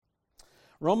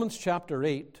Romans chapter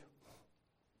 8,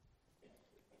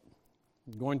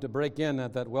 I'm going to break in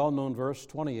at that well-known verse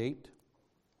 28.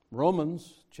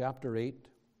 Romans chapter 8,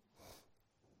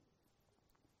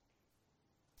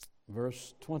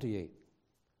 verse 28.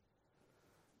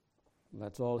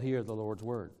 Let's all hear the Lord's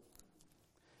word.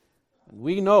 And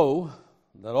we know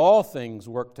that all things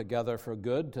work together for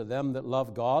good to them that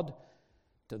love God,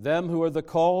 to them who are the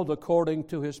called according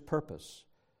to His purpose.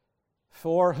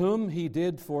 For whom He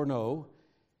did foreknow,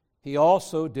 He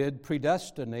also did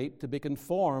predestinate to be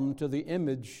conformed to the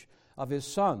image of His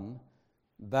Son,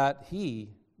 that He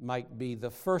might be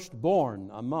the firstborn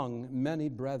among many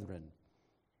brethren.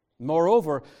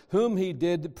 Moreover, whom He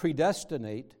did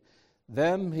predestinate,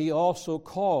 them He also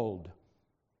called,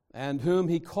 and whom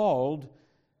He called,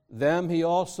 them He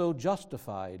also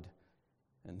justified,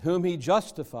 and whom He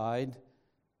justified,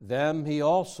 them He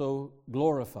also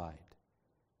glorified.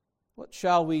 What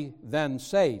shall we then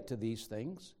say to these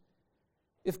things?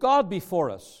 If God be for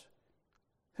us,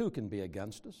 who can be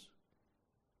against us?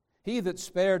 He that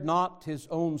spared not His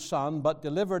own Son, but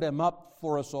delivered Him up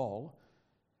for us all,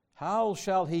 how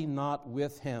shall He not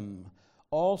with Him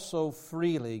also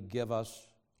freely give us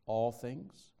all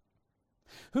things?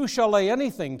 Who shall lay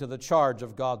anything to the charge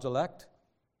of God's elect?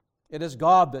 It is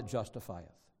God that justifieth.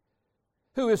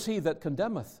 Who is he that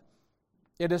condemneth?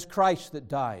 It is Christ that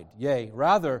died, yea,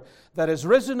 rather, that is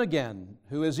risen again,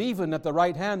 who is even at the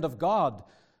right hand of God,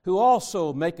 who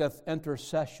also maketh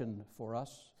intercession for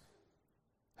us.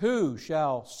 Who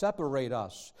shall separate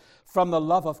us from the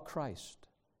love of Christ?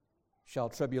 Shall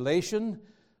tribulation,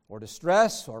 or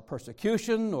distress, or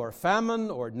persecution, or famine,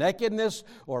 or nakedness,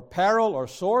 or peril, or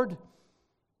sword?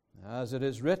 As it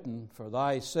is written, for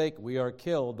thy sake we are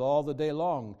killed all the day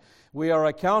long. We are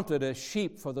accounted as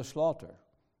sheep for the slaughter.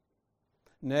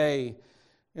 Nay,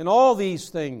 in all these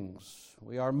things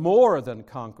we are more than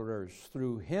conquerors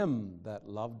through Him that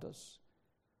loved us.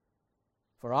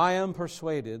 For I am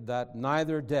persuaded that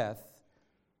neither death,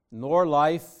 nor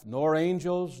life, nor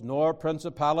angels, nor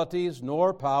principalities,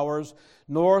 nor powers,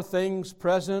 nor things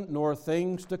present, nor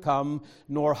things to come,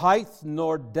 nor height,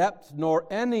 nor depth, nor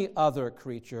any other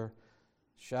creature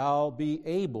shall be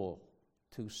able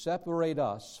to separate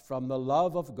us from the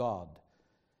love of God,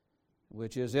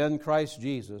 which is in Christ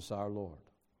Jesus our Lord.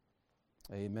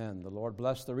 Amen. The Lord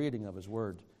bless the reading of His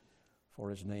word for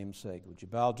His name's sake. Would you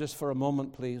bow just for a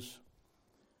moment, please?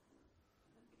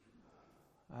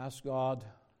 Ask God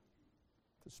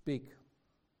to speak.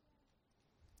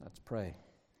 Let's pray.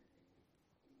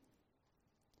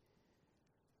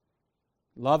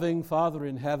 Loving Father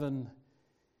in heaven,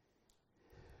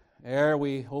 ere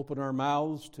we open our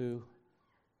mouths to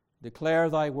declare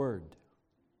Thy word,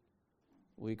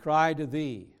 we cry to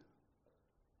Thee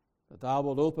that Thou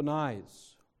wilt open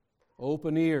eyes,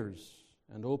 open ears,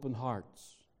 and open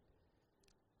hearts.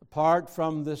 Apart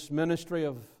from this ministry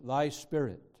of Thy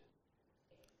Spirit,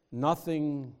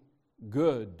 nothing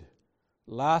good,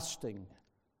 lasting,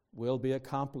 will be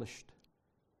accomplished.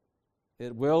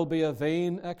 It will be a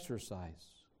vain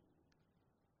exercise.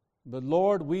 But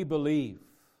Lord, we believe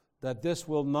that this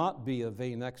will not be a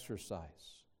vain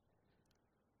exercise.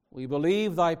 We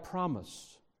believe Thy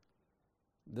promise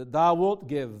that Thou wilt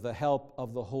give the help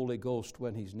of the Holy Ghost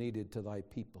when He's needed to Thy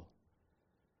people.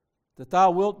 That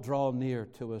Thou wilt draw near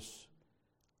to us.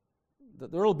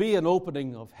 That there will be an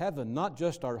opening of heaven, not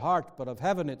just our heart, but of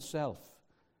heaven itself.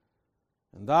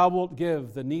 And Thou wilt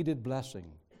give the needed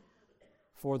blessing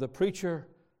for the preacher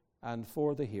and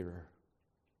for the hearer.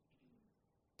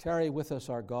 Tarry with us,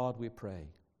 our God, we pray,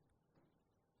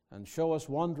 and show us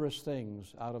wondrous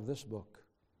things out of this book.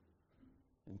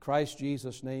 In Christ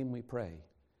Jesus' name we pray.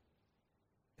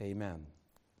 Amen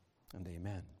and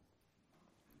amen.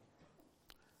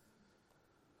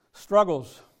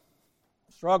 Struggles.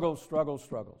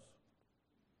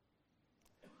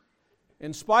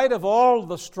 In spite of all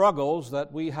the struggles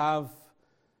that we have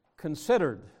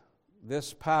considered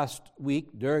this past week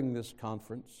during this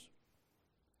conference,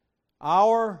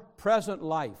 our present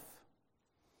life,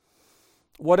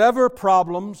 whatever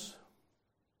problems,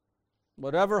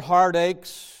 whatever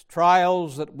heartaches,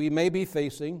 trials that we may be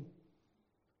facing,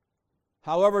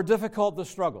 however difficult the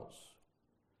struggles,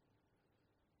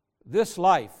 this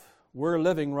life we're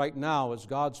living right now as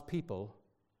God's people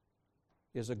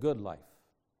is a good life.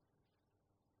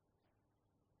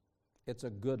 It's a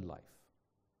good life.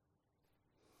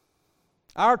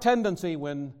 Our tendency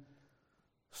when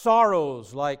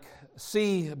sorrows like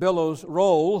sea billows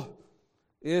roll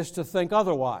is to think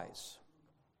otherwise,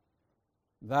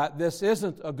 that this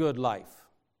isn't a good life.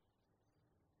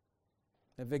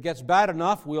 If it gets bad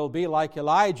enough, we'll be like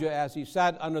Elijah as he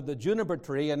sat under the juniper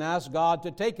tree and asked God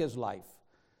to take his life.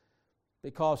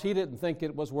 because he didn't think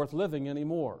it was worth living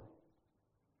anymore.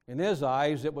 In his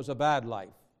eyes, it was a bad life.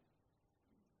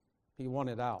 He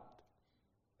wanted out.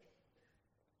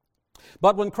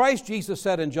 But when Christ Jesus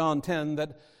said in John 10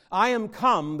 that I am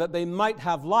come that they might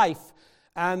have life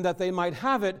and that they might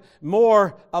have it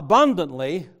more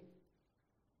abundantly,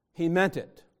 he meant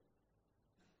it.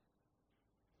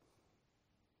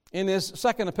 In his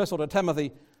second epistle to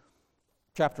Timothy,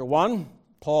 chapter 1,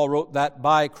 Paul wrote that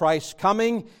by Christ's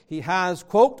coming he has,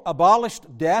 quote,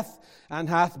 abolished death and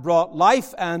hath brought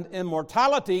life and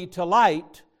immortality to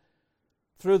light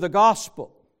through the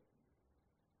gospel.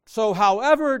 So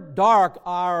however dark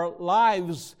our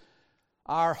lives,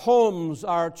 our homes,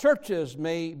 our churches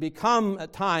may become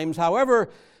at times, however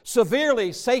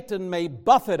severely Satan may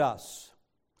buffet us,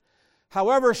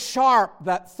 however sharp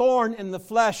that thorn in the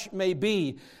flesh may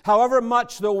be, however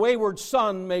much the wayward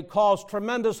son may cause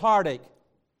tremendous heartache,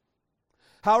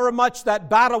 however much that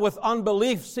battle with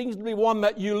unbelief seems to be one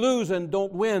that you lose and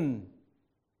don't win,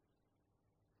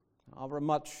 however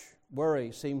much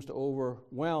worry seems to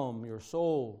overwhelm your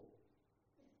soul,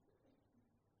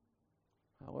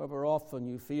 however often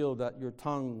you feel that your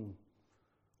tongue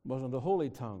wasn't a holy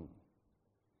tongue,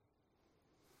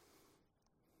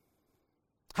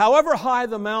 however high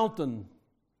the mountain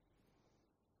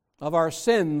of our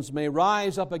sins may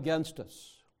rise up against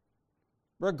us,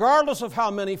 regardless of how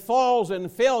many falls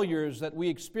and failures that we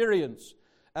experience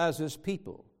as His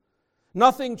people,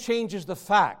 nothing changes the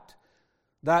fact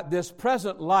that this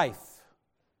present life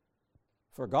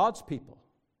for God's people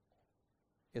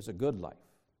is a good life.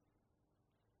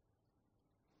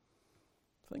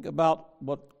 Think about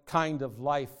what kind of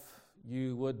life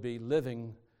you would be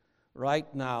living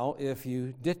right now if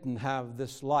you didn't have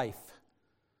this life,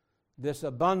 this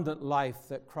abundant life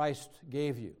that Christ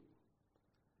gave you.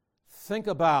 Think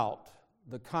about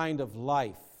the kind of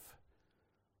life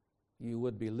you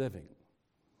would be living.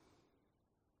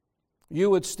 You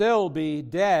would still be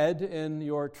dead in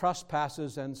your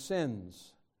trespasses and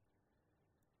sins.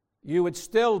 You would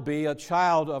still be a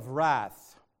child of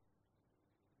wrath.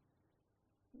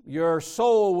 Your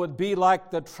soul would be like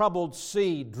the troubled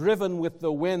sea, driven with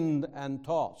the wind and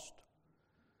tossed.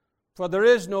 For there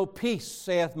is no peace,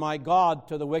 saith my God,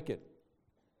 to the wicked.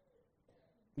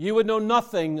 You would know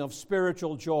nothing of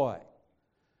spiritual joy.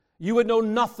 You would know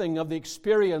nothing of the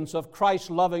experience of Christ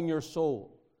loving your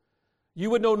soul. You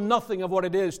would know nothing of what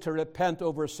it is to repent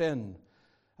over sin.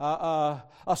 A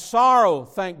sorrow,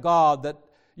 thank God, that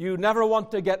you never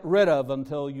want to get rid of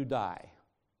until you die.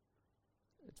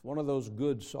 It's one of those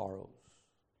good sorrows.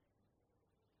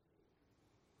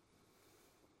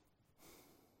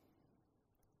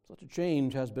 Such a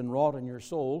change has been wrought in your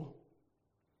soul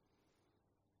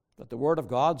that the Word of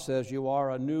God says you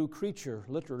are a new creature,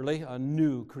 literally a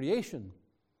new creation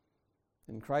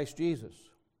in Christ Jesus.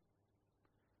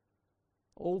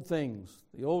 Old things,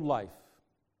 the old life,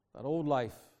 that old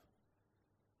life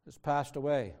has passed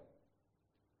away.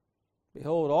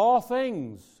 Behold, all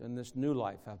things in this new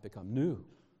life have become new.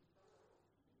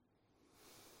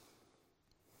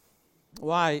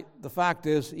 Why, the fact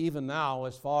is, even now,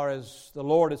 as far as the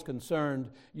Lord is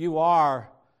concerned, you are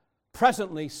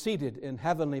presently seated in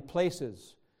heavenly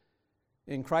places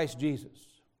in Christ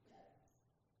Jesus.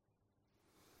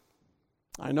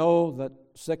 I know that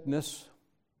sickness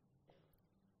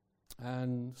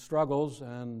and struggles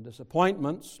and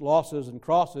disappointments, losses and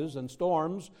crosses and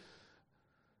storms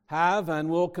have and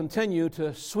will continue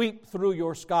to sweep through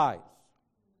your skies.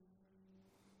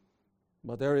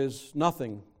 But there is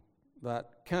nothing that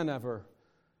can ever,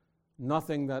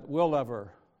 nothing that will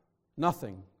ever,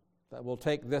 nothing that will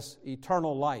take this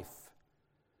eternal life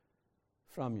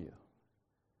from you.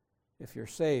 If you're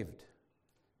saved,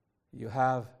 you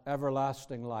have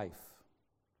everlasting life.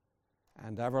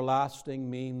 And everlasting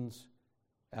means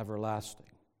everlasting.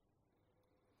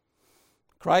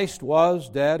 Christ was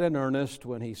dead in earnest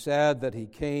when He said that He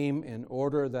came in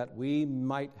order that we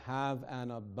might have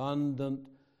an abundant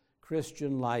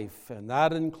Christian life, and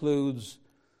that includes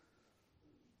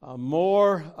a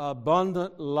more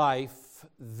abundant life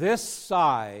this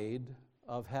side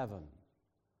of heaven.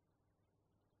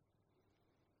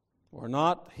 We're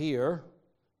not here.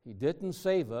 He didn't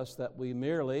save us that we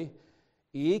merely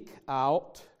eke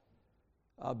out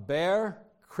a bare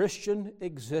Christian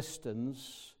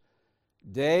existence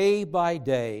day by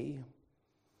day,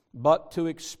 but to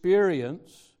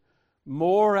experience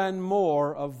more and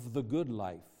more of the good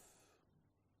life,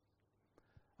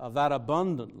 of that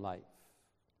abundant life,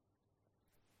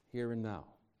 here and now.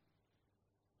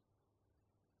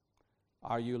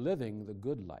 Are you living the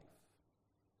good life?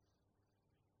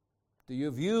 Do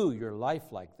you view your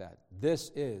life like that?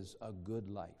 This is a good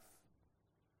life.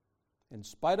 in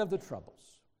spite of the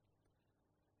troubles,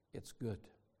 it's good.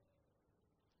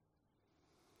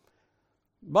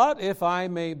 But if I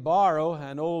may borrow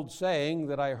an old saying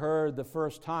that I heard the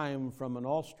first time from an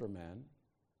Ulster man,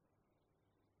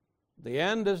 the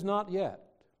end is not yet,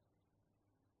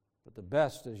 but the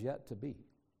best is yet to be.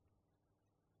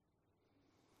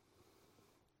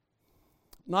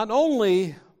 Not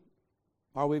only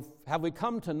have we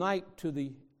come tonight to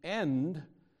the end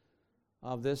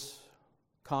of this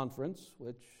conference,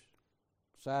 which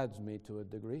saddens me to a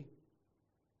degree,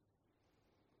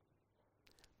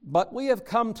 but we have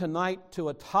come tonight to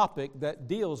a topic that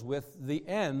deals with the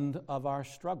end of our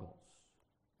struggles.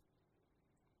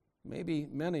 Maybe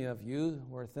many of you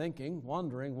were thinking,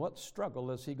 wondering, what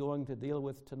struggle is he going to deal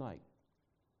with tonight?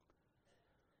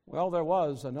 Well, there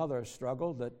was another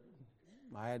struggle that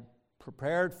I had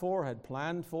prepared for, had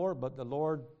planned for, but the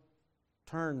Lord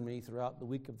turned me throughout the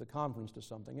week of the conference to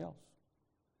something else.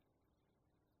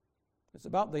 It's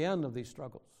about the end of these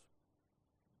struggles.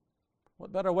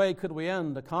 What better way could we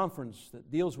end a conference that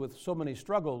deals with so many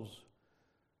struggles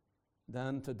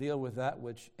than to deal with that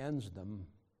which ends them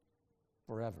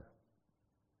forever?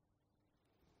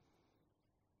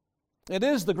 It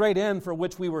is the great end for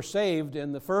which we were saved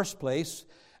in the first place,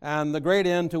 and the great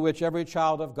end to which every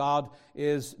child of God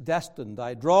is destined.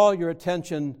 I draw your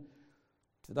attention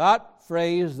to that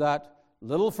phrase, that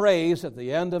little phrase at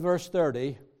the end of verse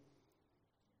 30.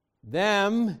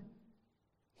 Them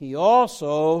he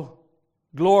also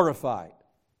glorified.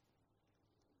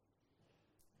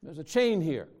 There's a chain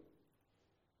here.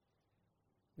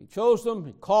 He chose them,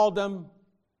 he called them,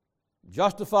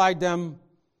 justified them,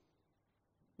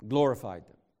 glorified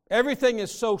them. Everything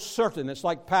is so certain, it's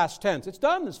like past tense. It's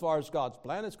done as far as God's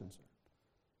plan is concerned.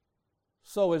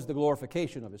 So is the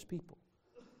glorification of his people.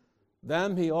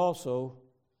 Them he also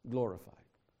glorified.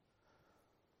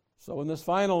 So in this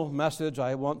final message,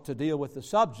 I want to deal with the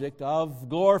subject of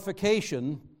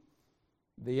glorification,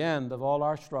 the end of all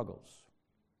our struggles.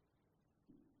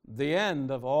 The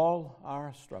end of all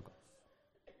our struggles.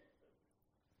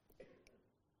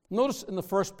 Notice in the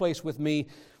first place with me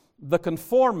the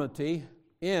conformity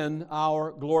in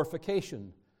our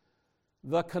glorification.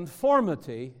 The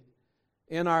conformity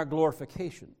in our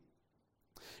glorification.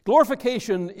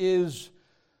 Glorification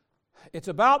it's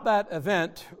about that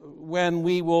event when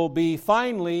we will be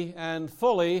finally and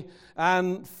fully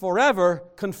and forever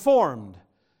conformed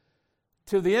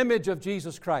to the image of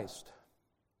Jesus Christ.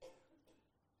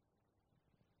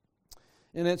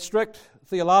 In its strict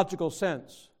theological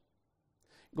sense,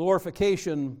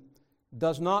 glorification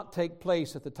does not take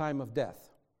place at the time of death.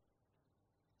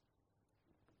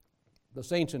 The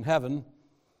saints in heaven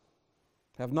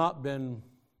have not been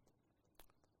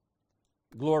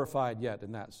glorified yet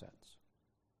in that sense.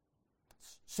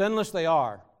 Sinless they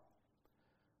are.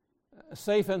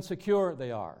 Safe and secure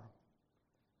they are.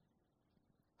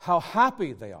 How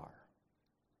happy they are.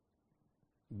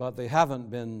 But they haven't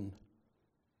been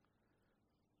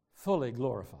fully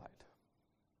glorified.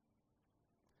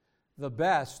 The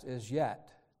best is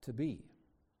yet to be.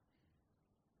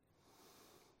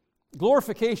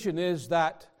 Glorification is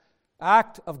that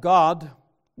act of God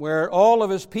where all of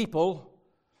his people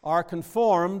are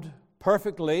conformed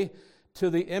perfectly to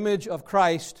the image of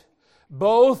Christ,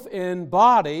 both in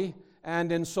body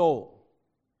and in soul.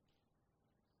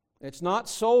 It's not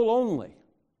soul only,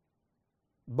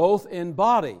 both in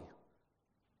body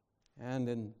and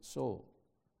in soul.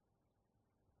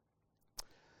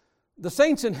 The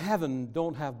saints in heaven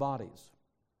don't have bodies.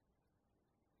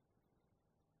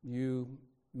 You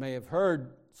may have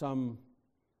heard some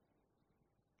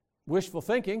wishful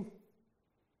thinking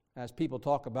as people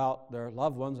talk about their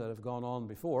loved ones that have gone on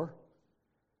before,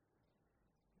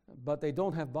 but they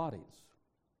don't have bodies.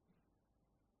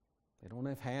 They don't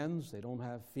have hands, they don't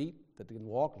have feet that can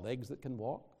walk, legs that can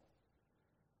walk.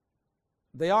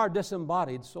 They are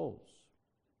disembodied souls.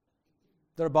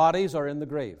 Their bodies are in the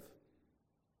grave.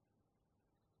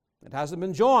 It hasn't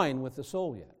been joined with the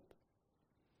soul yet.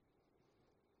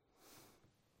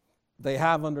 They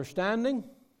have understanding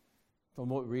from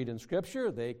what we read in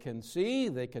Scripture. They can see,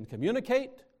 they can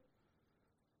communicate,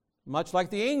 much like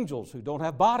the angels who don't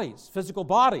have bodies, physical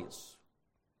bodies.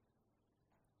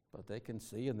 But they can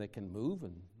see and they can move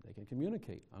and they can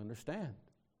communicate, understand.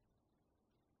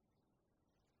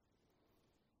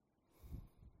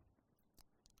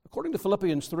 According to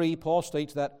Philippians 3, Paul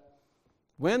states that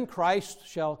when Christ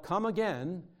shall come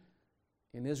again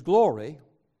in his glory,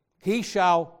 he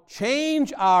shall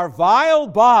change our vile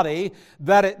body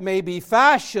that it may be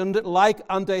fashioned like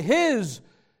unto his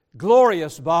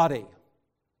glorious body.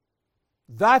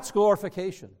 That's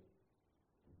glorification.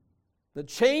 the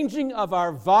changing of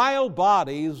our vile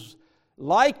bodies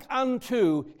like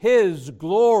unto His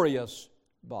glorious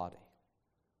body.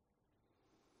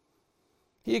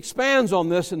 He expands on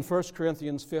this in 1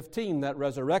 Corinthians 15, that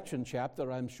resurrection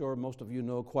chapter I'm sure most of you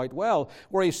know quite well,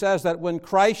 where he says that when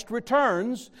Christ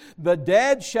returns, the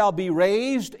dead shall be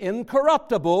raised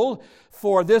incorruptible,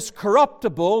 for this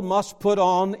corruptible must put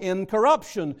on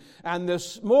incorruption, and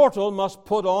this mortal must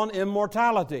put on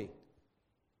immortality.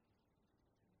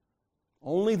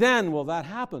 Only then will that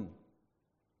happen,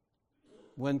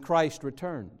 when Christ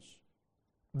returns.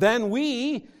 Then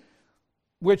we,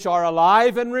 which are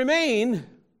alive and remain,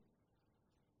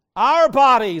 our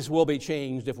bodies will be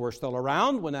changed if we're still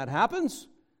around when that happens.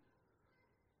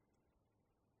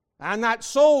 And that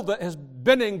soul that has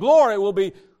been in glory will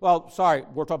be, we're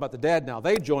talking about the dead now.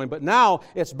 They join, but now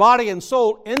it's body and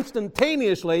soul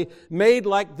instantaneously made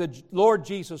like the Lord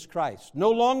Jesus Christ.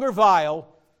 No longer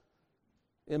vile,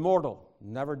 immortal,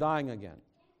 never dying again,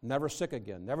 never sick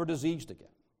again, never diseased again.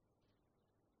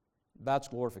 That's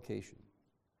glorification.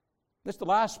 It's the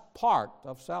last part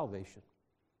of salvation.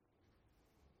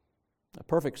 A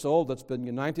perfect soul that's been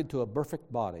united to a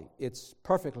perfect body. It's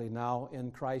perfectly now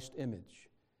in Christ's image.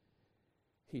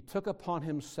 He took upon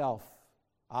Himself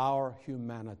our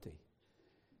humanity.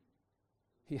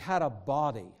 He had a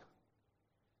body.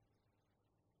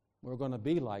 We're going to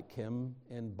be like Him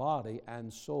in body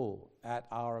and soul at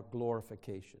our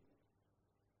glorification.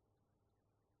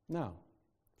 Now,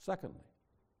 secondly,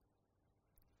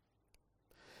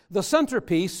 the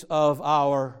centerpiece of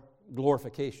our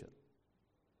glorification.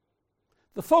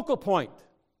 The focal point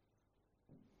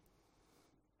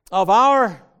of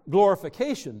our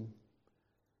glorification,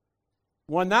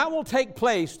 when that will take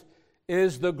place,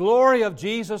 is the glory of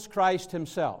Jesus Christ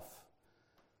Himself.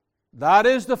 That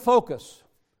is the focus.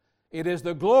 It is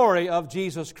the glory of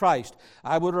Jesus Christ.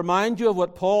 I would remind you of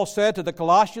what Paul said to the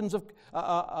Colossians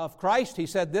of Christ. He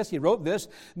said this, he wrote this,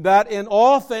 that in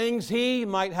all things He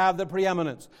might have the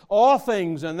preeminence. All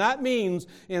things, and that means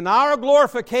in our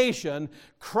glorification,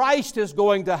 Christ is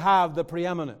going to have the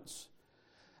preeminence,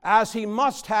 as He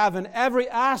must have in every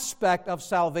aspect of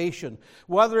salvation,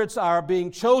 whether it's our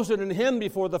being chosen in Him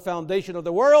before the foundation of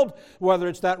the world, whether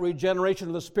it's that regeneration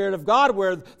of the Spirit of God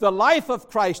where the life of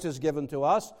Christ is given to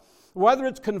us, whether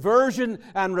it's conversion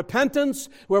and repentance,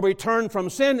 where we turn from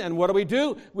sin, and what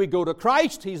do? We go to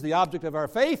Christ. He's the object of our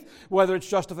faith. Whether it's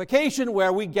justification,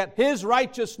 where we get His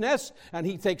righteousness, and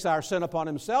He takes our sin upon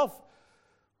Himself.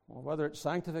 Or whether it's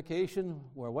sanctification,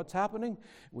 where what's happening?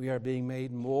 We are being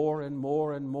made more and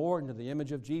more and more into the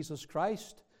image of Jesus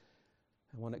Christ.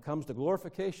 And when it comes to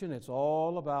glorification, it's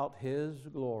all about His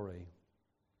glory.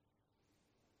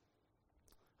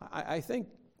 I think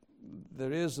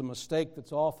there is a mistake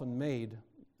that's often made,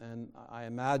 and I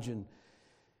imagine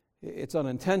it's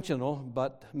unintentional,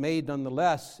 but made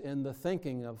nonetheless in the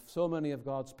thinking of so many of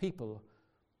God's people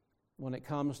when it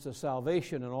comes to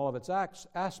salvation and all of its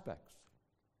aspects.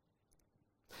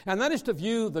 And that is to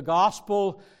view the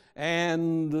gospel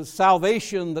and the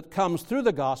salvation that comes through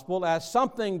the gospel as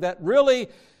something that really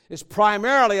is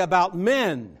primarily about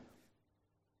men.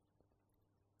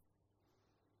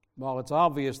 While it's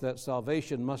obvious that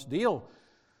salvation must deal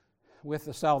with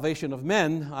the salvation of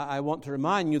men, I want to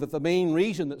remind you that the main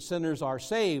reason that sinners are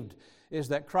saved is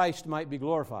that Christ might be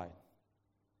glorified.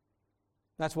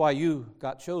 That's why you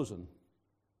got chosen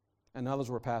and others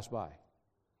were passed by.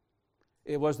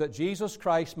 It was that Jesus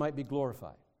Christ might be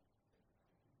glorified.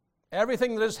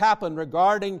 Everything that has happened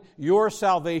regarding your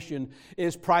salvation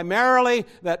is primarily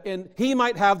that He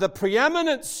might have the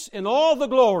preeminence in all the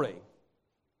glory.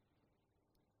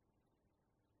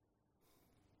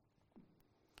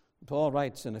 Paul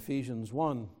writes in Ephesians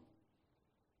 1,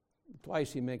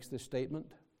 twice he makes this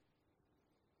statement.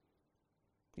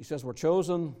 He says we're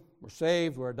chosen, we're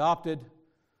saved, we're adopted,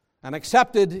 and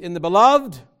accepted in the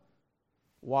Beloved.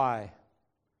 Why?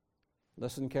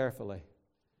 Listen carefully.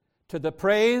 To the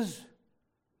praise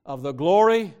of the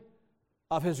glory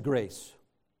of His grace.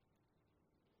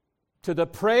 To the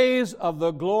praise of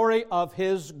the glory of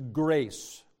His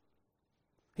grace.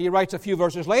 He writes a few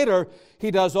verses later, He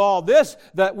does all this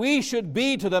that we should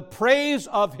be to the praise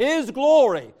of His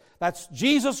glory. That's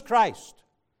Jesus Christ.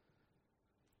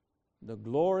 The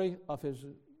glory of His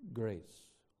grace.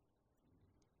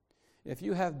 If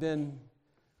you have been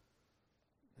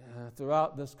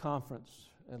throughout this conference,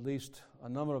 at least a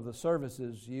number of the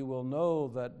services, you will know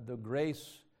that the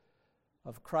grace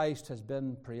of Christ has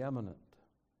been preeminent.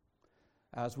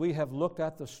 As we have looked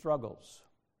at the struggles,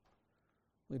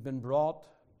 we've been brought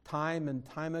time and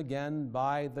time again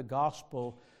by the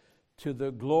gospel to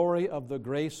the glory of the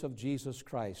grace of Jesus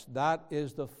Christ. That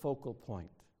is the focal point.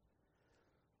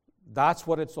 That's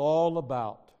what it's all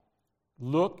about.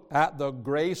 Look at the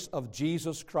grace of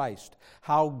Jesus Christ,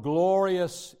 how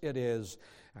glorious it is.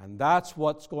 And that's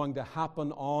what's going to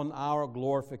happen on our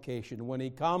glorification when He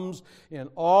comes in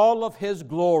all of His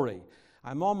glory.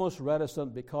 I'm almost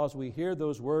reticent because we hear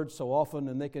those words so often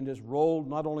and they can just roll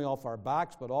not only off our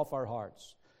backs but off our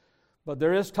hearts. But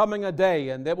there is coming a day,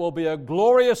 and there will be a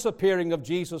glorious appearing of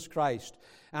Jesus Christ.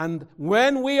 And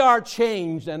when we are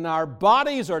changed and our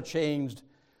bodies are changed,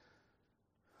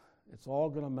 it's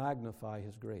all going to magnify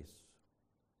His grace.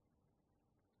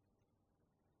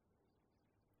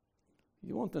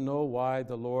 You want to know why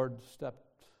the Lord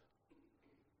stepped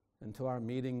into our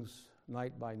meetings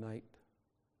night by night?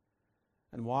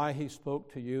 And why He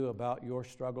spoke to you about your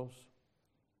struggles?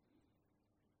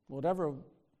 Whatever,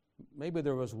 maybe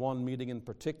there was one meeting in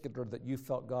particular that you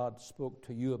felt God spoke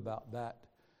to you about that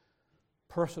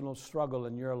personal struggle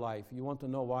in your life. You want to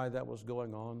know why that was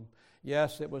going on?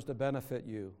 Yes, it was to benefit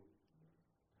you.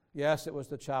 Yes, it was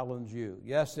to challenge you.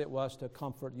 Yes, it was to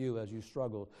comfort you as you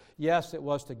struggled. Yes, it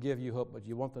was to give you hope. But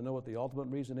you want to know what the ultimate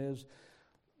reason is?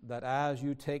 That as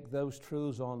you take those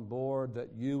truths on board,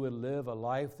 that you would live a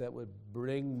life that would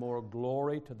bring more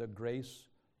glory to the grace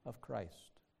of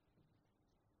Christ.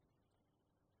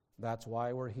 That's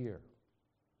why we're here,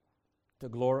 to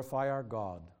glorify our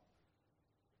God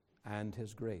and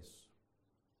His grace.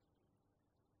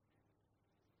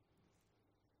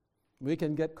 We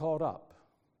can get caught up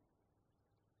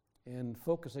in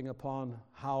focusing upon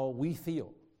how we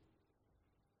feel,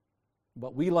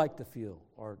 what we like to feel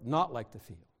or not like to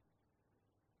feel.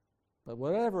 But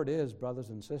whatever it is, brothers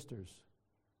and sisters,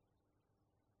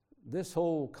 this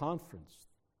whole conference,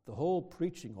 the whole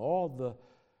preaching, all the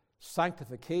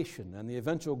sanctification and the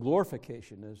eventual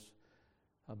glorification is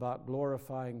about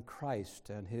glorifying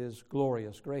Christ and His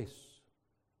glorious grace.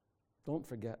 Don't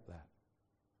forget that.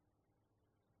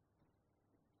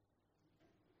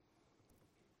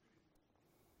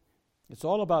 It's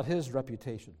all about His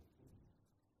reputation.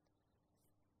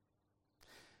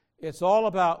 It's all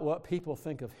about what people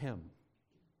think of Him,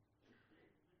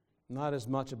 not as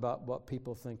much about what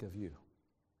people think of you.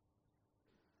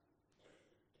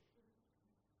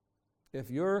 If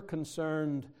you're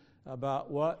concerned about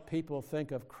what people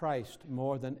think of Christ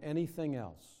more than anything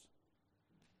else,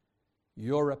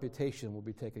 your reputation will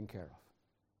be taken care of.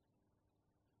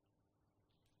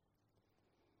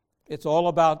 It's all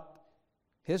about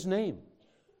His name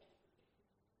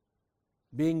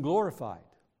being glorified,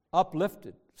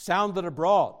 uplifted, sounded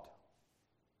abroad.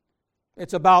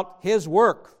 It's about His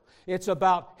work. It's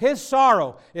about His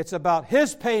sorrow. It's about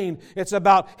His pain. It's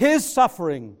about His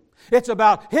suffering. It's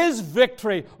about His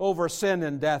victory over sin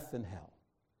and death and hell.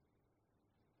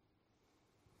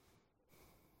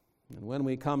 And when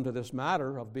we come to this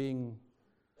matter of being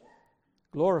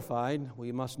glorified,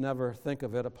 we must never think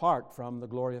of it apart from the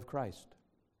glory of Christ.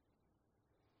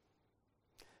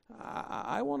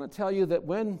 I want to tell you that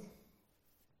when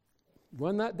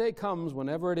that day comes,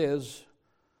 whenever it is,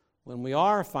 when we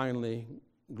are finally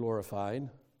glorified,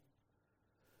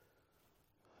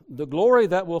 the glory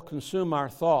that will consume our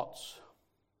thoughts,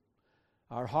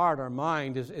 our heart, our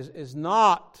mind, is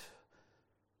not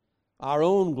our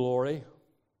own glory,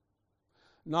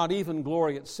 not even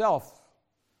glory itself,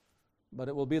 but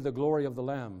it will be the glory of the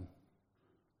Lamb.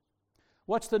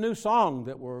 What's the new song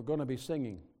that we're going to be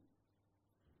singing?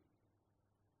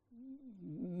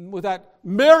 With that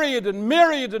myriad and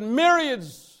myriad and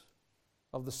myriads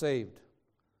of the saved.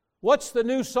 What's the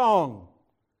new song?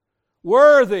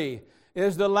 Worthy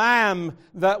is the Lamb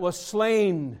that was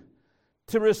slain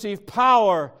to receive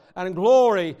power and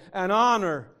glory and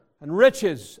honor and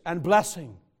riches and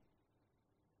blessing.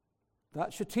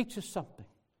 That should teach us something.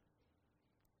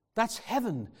 That's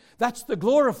heaven. That's the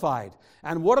glorified.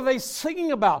 And what are they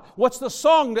singing about? What's the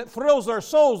song that thrills their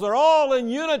souls? They're all in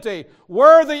unity.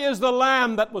 Worthy is the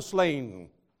Lamb that was slain.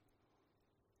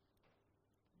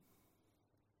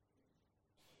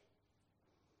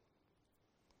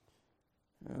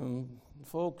 And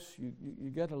folks, you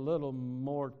get a little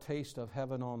more taste of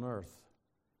heaven on earth.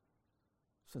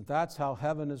 Since that's how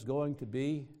heaven is going to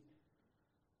be,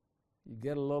 you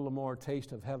get a little more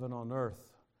taste of heaven on earth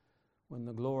when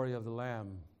the glory of the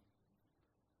Lamb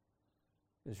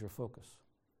is your focus.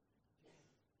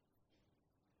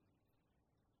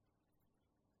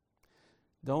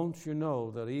 Don't you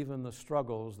know that even the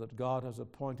struggles that God has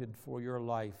appointed for your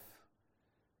life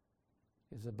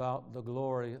is about the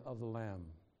glory of the Lamb?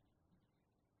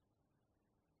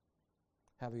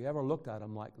 Have you ever looked at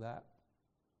Him like that?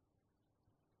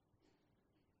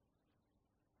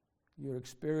 You're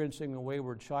experiencing a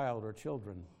wayward child or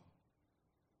children,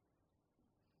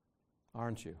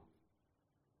 aren't you?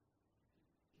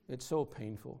 It's so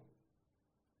painful.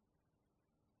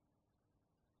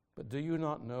 But do you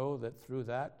not know that through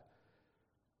that,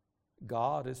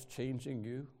 God is changing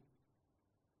you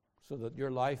so that your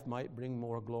life might bring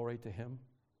more glory to Him?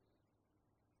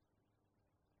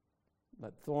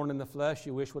 That thorn in the flesh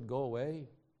you wish would go away,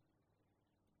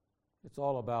 it's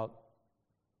all about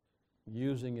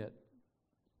using it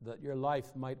that your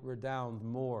life might redound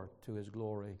more to His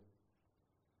glory,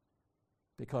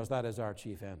 because that is our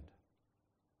chief end.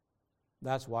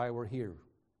 That's why we're here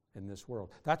in this world.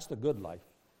 That's the good life.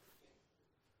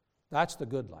 That's the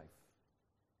good life.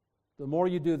 The more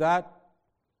you do that,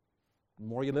 the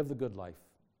more you live the good life.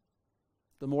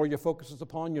 The more your focus is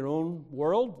upon your own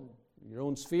world, your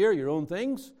own sphere, your own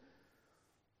things,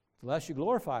 the less you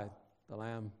glorify the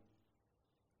Lamb,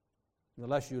 the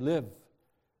less you live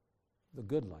the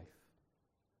good life.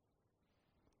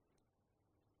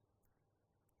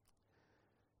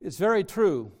 It's very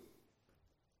true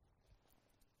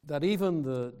that even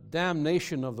the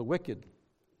damnation of the wicked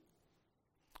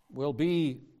will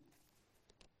be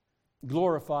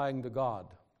glorifying to God.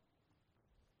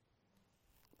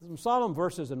 Some solemn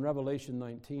verses in Revelation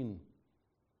 19.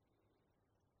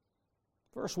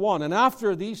 Verse 1, and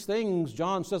after these things,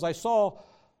 John says,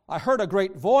 I heard a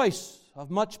great voice of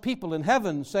much people in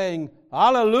heaven saying,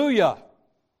 Hallelujah!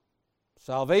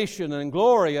 Salvation and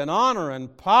glory and honor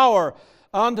and power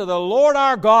unto the Lord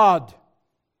our God.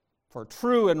 For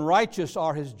true and righteous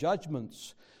are His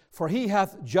judgments. For He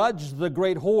hath judged the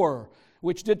great whore,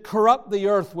 which did corrupt the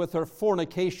earth with her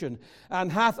fornication,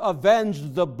 and hath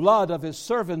avenged the blood of His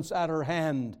servants at her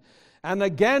hand. And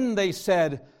again they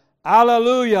said,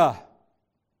 Alleluia!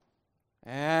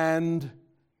 And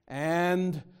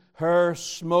her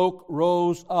smoke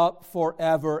rose up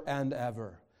forever and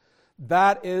ever.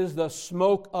 That is the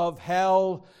smoke of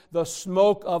hell, the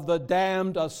smoke of the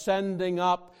damned ascending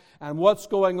up. And what's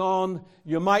going on?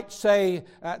 You might say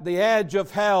at the edge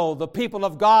of hell, the people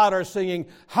of God are singing,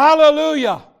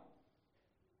 Hallelujah!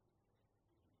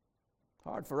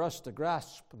 Hard for us to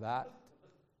grasp that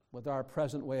with our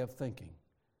present way of thinking.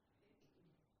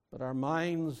 But our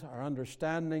minds, our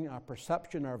understanding, our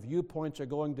perception, our viewpoints are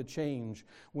going to change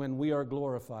when we are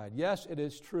glorified. Yes, it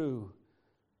is true.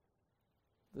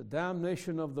 The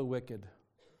damnation of the wicked,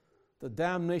 the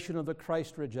damnation of the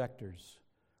Christ rejectors,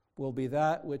 will be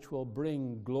that which will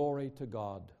bring glory to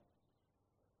God.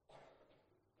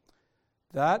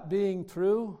 That being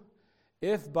true,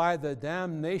 if by the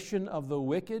damnation of the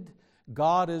wicked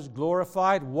God is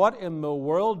glorified, what in the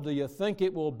world do you think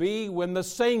it will be when the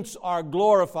saints are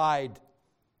glorified?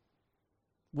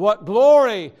 What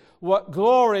glory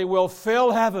will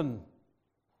fill heaven?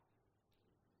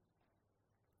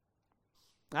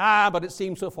 But it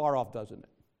seems so far off, doesn't it?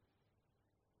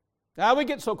 We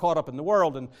get so caught up in the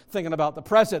world and thinking about the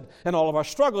present and all of our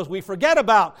struggles, we forget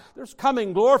about there's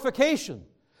coming glorification.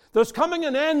 There's coming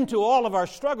an end to all of our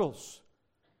struggles.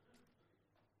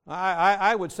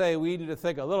 I would say we need to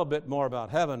think a little bit more about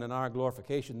heaven and our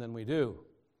glorification than we do.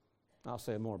 I'll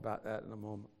say more about that in a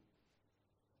moment.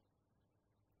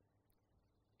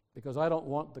 Because I don't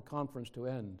want the conference to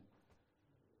end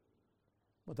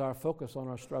with our focus on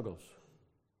our struggles.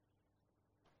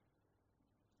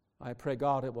 I pray,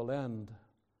 God, it will end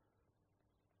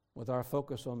with our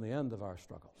focus on the end of our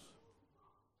struggles.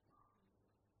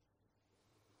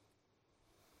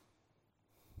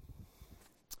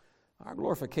 Our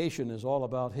glorification is all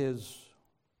about His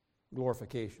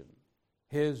glorification,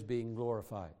 His being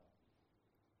glorified.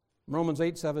 Romans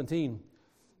 8:17,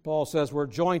 Paul says we're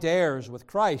joint heirs with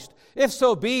Christ, if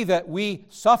so be that we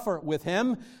suffer with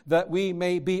Him, that we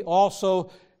may be also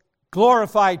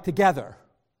glorified together.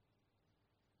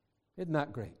 Isn't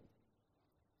that great?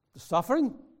 The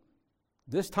suffering,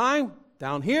 this time,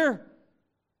 down here,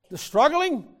 the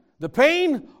struggling, the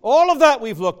pain, all of that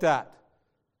we've looked at.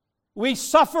 We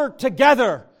suffer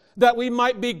together that we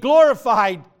might be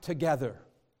glorified together.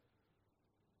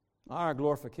 Our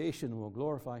glorification will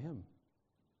glorify Him.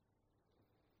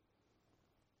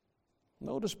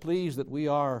 Notice, please, that we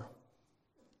are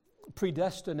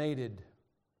predestinated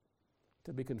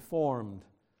to be conformed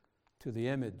to the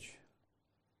image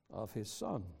of His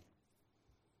Son.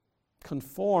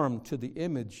 Conformed to the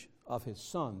image of His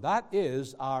Son. That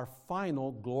is our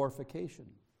final glorification.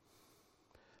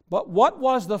 But what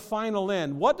was the final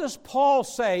end? What does Paul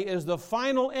say is the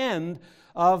final end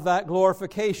of that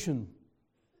glorification?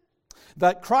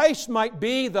 That Christ might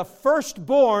be the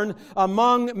firstborn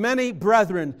among many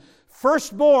brethren.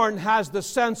 Firstborn has the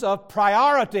sense of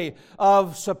priority,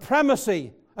 of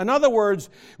supremacy. In other words,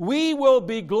 we will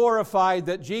be glorified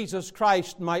that Jesus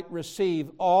Christ might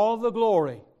receive all the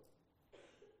glory.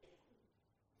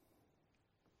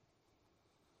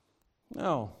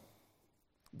 Now,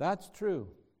 that's true.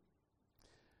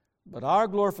 But our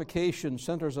glorification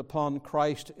centers upon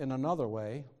Christ in another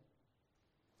way.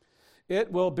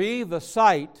 It will be the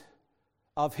sight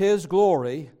of His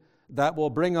glory that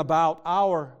will bring about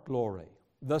our glory.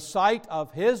 The sight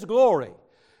of His glory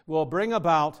will bring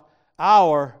about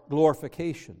our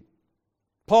glorification.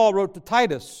 Paul wrote to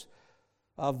Titus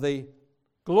of the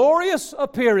glorious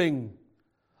appearing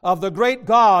of the great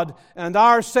God and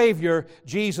our Savior,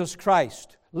 Jesus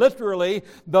Christ. Literally,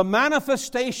 the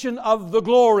manifestation of the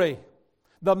glory.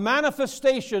 The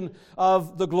manifestation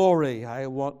of the glory. I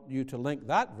want you to link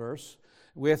that verse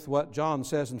with what John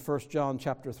says in 1 John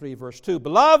chapter 3, verse 2.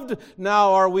 Beloved,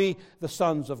 now are we the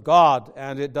sons of God,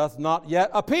 and it doth not yet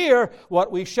appear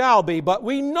what we shall be. But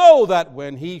we know that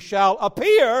when He shall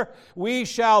appear, we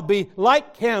shall be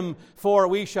like Him, for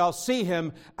we shall see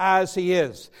Him as He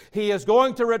is. He is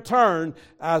going to return,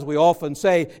 as we often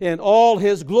say, in all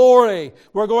His glory.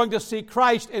 We're going to see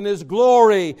Christ in His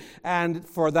glory, and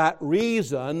for that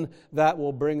reason, that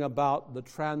will bring about the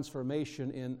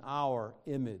transformation in our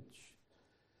image.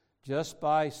 Just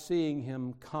by seeing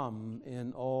Him come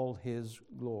in all His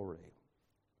glory.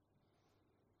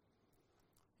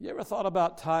 You ever thought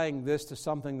about tying this to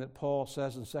something that Paul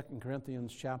says in 2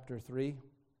 Corinthians chapter 3?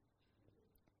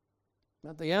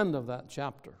 At the end of that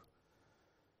chapter,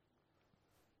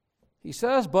 he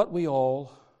says, "But we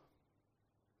all,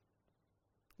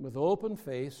 with open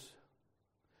face,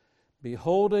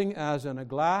 beholding as in a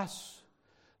glass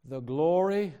the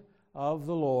glory of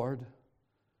the Lord,"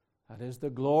 that is the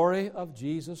glory of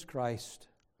Jesus Christ,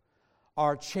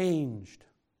 "are changed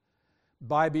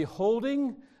by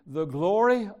beholding the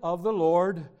glory of the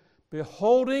Lord."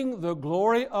 Beholding the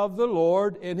glory of the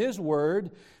Lord in His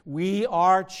Word, we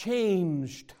are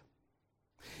changed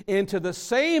into the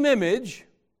same image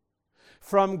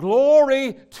from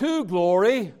glory to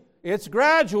glory. It's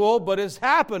gradual, but it's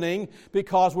happening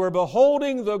because we're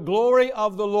beholding the glory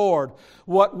of the Lord.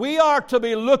 What we are to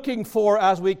be looking for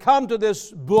as we come to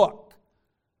this book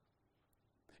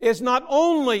is not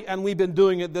only, and we've been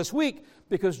doing it this week,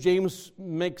 because James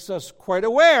makes us quite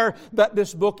aware that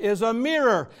this book is a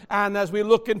mirror. And as we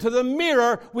look into the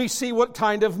mirror, we see what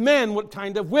kind of men, what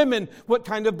kind of women, what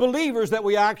kind of believers that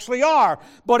we actually are.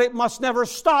 But it must never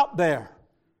stop there.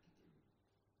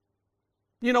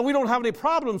 You know, we don't have any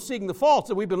problem seeing the faults,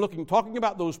 and we've been talking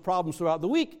about those problems throughout the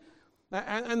week,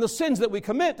 and the sins that we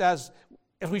commit as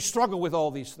we struggle with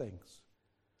all these things.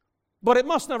 But it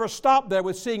must never stop there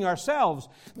with seeing ourselves.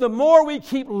 The more we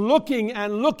keep looking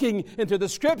and looking into the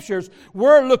Scriptures,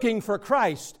 we're looking for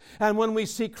Christ. And when we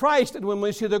see Christ, and when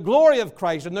we see the glory of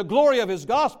Christ and the glory of His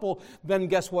gospel, then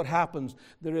guess what happens?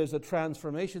 There is a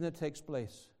transformation that takes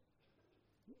place.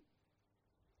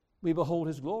 We behold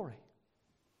His glory.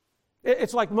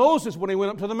 It's like Moses when he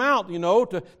went up to the mount,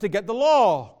 to get the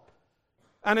law.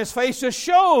 And his face is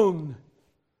shone.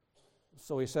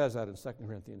 So he says that in 2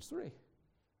 Corinthians 3.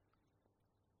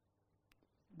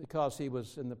 Because he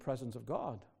was in the presence of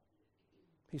God.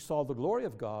 He saw the glory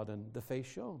of God and the face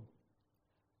shone.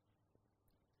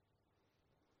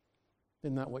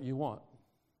 Isn't that what you want?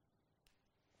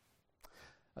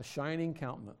 A shining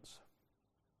countenance.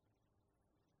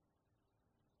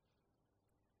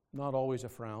 Not always a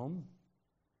frown.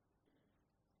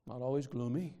 Not always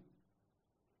gloomy.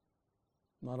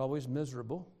 Not always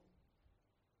miserable.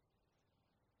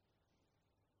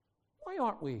 Why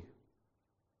aren't we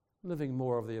living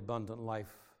more of the abundant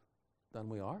life than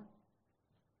we are?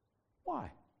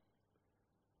 Why?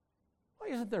 Why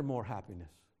isn't there more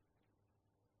happiness?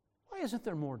 Why isn't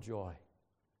there more joy?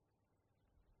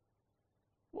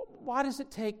 Why does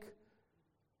it take,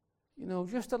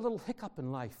 just a little hiccup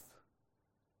in life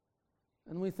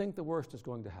and we think the worst is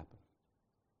going to happen?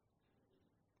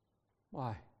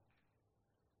 Why?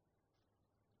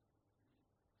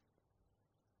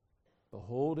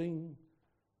 Beholding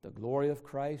the glory of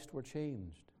Christ, we're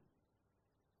changed.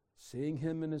 Seeing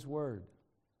Him in His Word,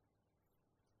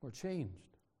 we're changed.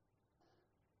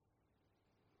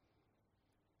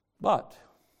 But,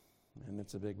 and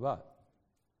it's a big but,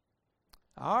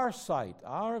 our sight,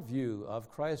 our view of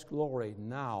Christ's glory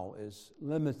now is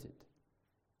limited.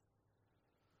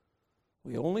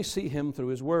 We only see Him through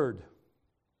His Word.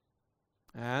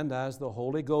 And as the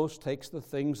Holy Ghost takes the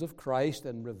things of Christ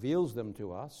and reveals them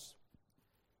to us,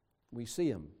 we see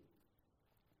Him.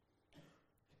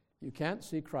 You can't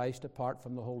see Christ apart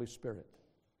from the Holy Spirit.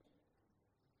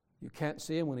 You can't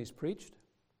see Him when He's preached.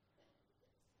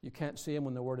 You can't see Him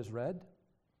when the Word is read,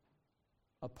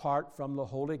 apart from the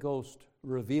Holy Ghost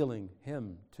revealing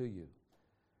Him to you.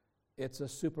 It's a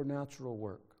supernatural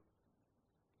work.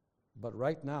 But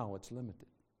right now it's limited.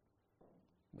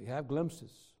 We have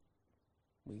glimpses.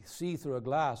 We see through a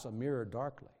glass, a mirror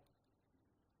darkly.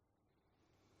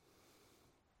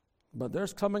 But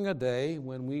there's coming a day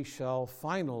when we shall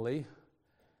finally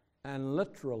and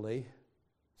literally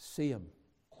see Him.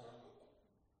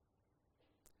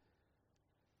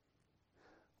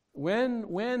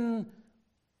 When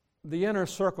the inner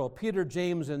circle, Peter,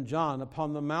 James, and John,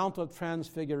 upon the Mount of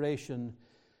Transfiguration,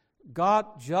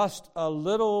 got just a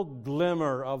little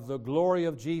glimmer of the glory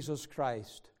of Jesus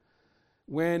Christ,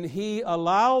 when He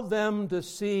allowed them to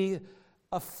see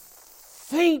a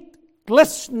faint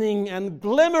glistening and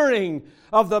glimmering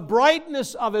of the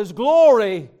brightness of His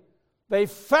glory, they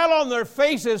fell on their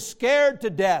faces scared to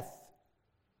death.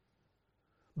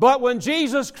 But when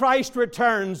Jesus Christ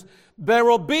returns, there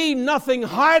will be nothing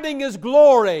hiding His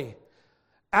glory,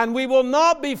 and we will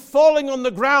not be falling on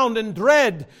the ground in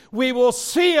dread. We will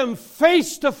see Him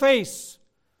face to face.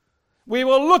 We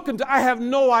will look into. I have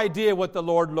no idea what the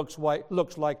Lord looks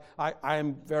like. I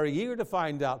am very eager to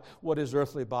find out what His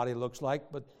earthly body looks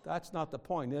like, but that's not the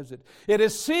point, is it? It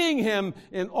is seeing Him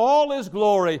in all His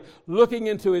glory, looking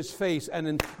into His face, and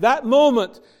in that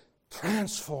moment,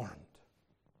 transformed,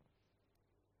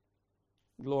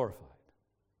 glorified.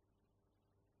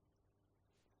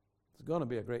 It's going to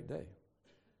be a great day.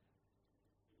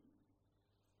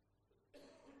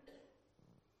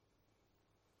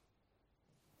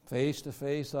 Face to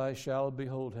face I shall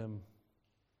behold Him,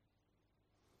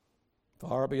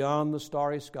 far beyond the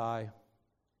starry sky.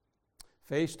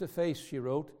 Face to face, she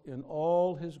wrote, in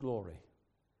all His glory.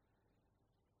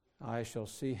 I shall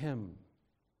see Him.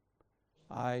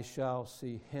 I shall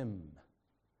see Him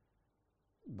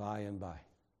by and by.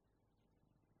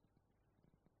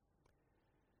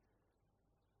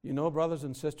 You know, brothers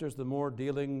and sisters, the more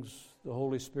dealings the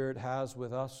Holy Spirit has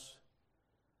with us,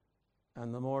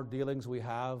 and the more dealings we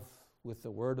have with the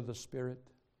Word of the Spirit,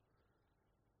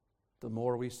 the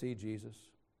more we see Jesus.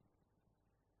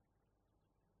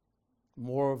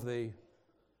 More of the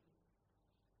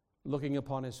looking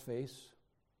upon His face,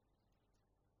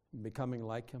 becoming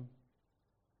like Him.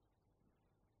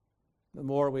 The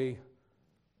more we,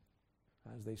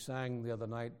 as they sang the other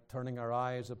night, turning our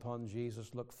eyes upon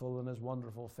Jesus, look full in His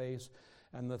wonderful face,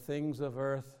 and the things of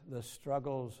earth, the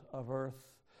struggles of earth,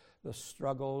 the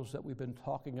struggles that we've been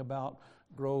talking about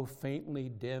grow faintly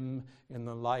dim in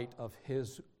the light of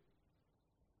His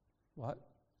what?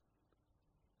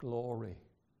 Glory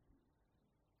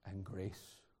and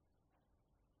grace.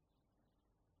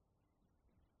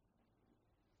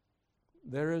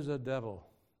 There is a devil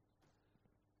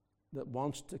that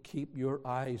wants to keep your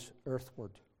eyes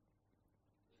earthward,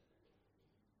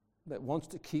 that wants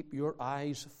to keep your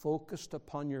eyes focused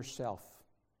upon yourself,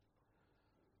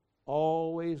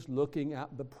 always looking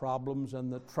at the problems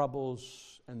and the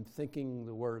troubles and thinking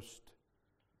the worst.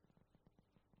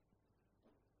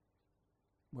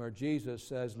 Where Jesus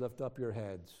says, lift up your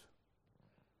heads,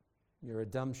 your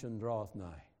redemption draweth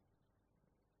nigh.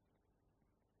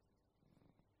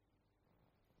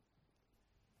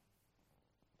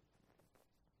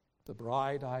 The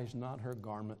bride eyes not her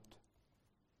garment,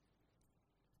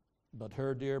 but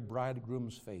her dear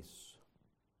bridegroom's face.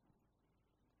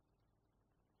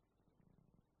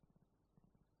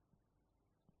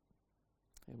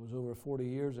 It was over 40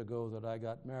 years ago that I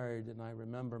got married, and I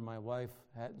remember my wife,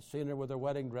 hadn't seen her with her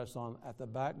wedding dress on, at the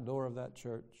back door of that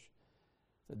church.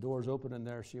 The doors open, and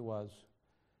there she was,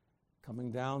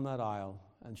 coming down that aisle,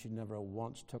 and she never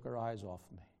once took her eyes off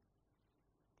me.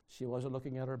 She wasn't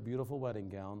looking at her beautiful wedding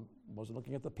gown, wasn't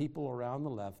looking at the people around the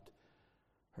left.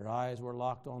 Her eyes were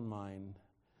locked on mine.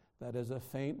 That is a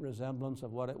faint resemblance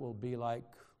of what it will be like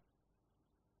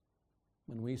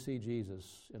when we see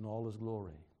Jesus in all His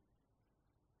glory.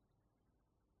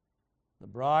 The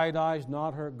bride eyes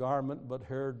not her garment, but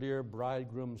her dear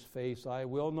bridegroom's face. I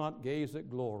will not gaze at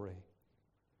glory,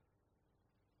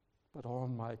 but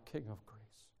on my King of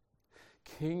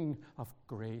grace. King of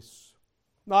grace.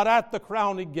 Not at the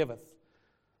crown He giveth,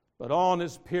 but on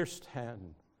His pierced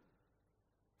hand.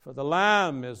 For the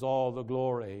Lamb is all the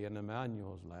glory in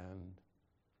Emmanuel's land.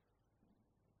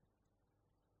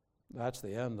 That's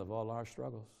the end of all our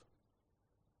struggles.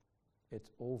 It's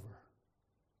over.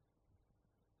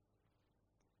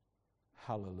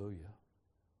 Hallelujah.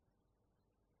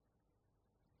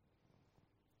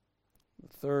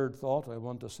 The third thought I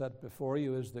want to set before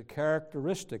you is the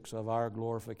characteristics of our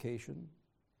glorification.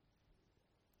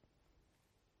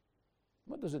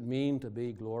 What does it mean to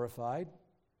be glorified?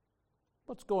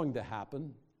 What's going to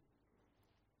happen?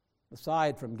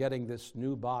 Aside from getting this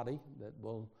new body that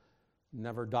will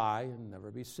never die and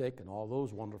never be sick and all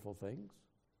those wonderful things.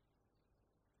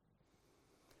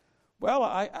 Well,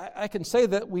 I can say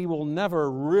that we will never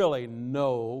really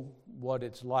know what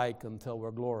it's like until we're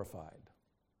glorified.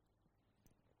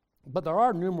 But there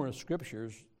are numerous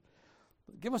scriptures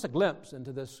that give us a glimpse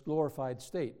into this glorified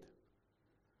state.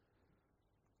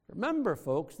 Remember,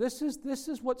 folks, this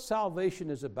is what salvation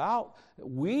is about.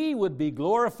 We would be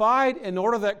glorified in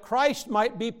order that Christ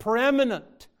might be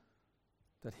preeminent,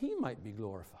 that He might be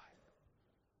glorified.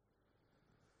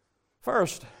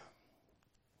 First,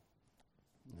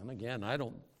 and again,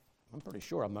 I'm pretty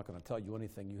sure I'm not going to tell you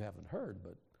anything you haven't heard,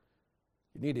 but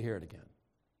you need to hear it again,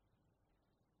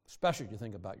 especially if you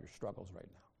think about your struggles right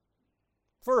now.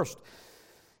 First,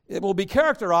 it will be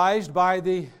characterized by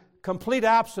the complete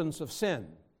absence of sin.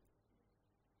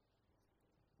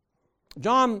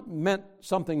 John meant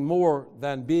something more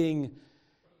than being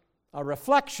a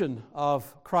reflection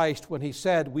of Christ when he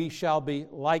said, "We shall be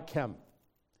like Him."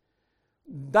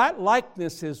 That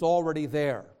likeness is already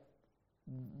there.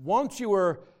 Once you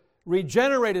were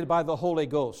regenerated by the Holy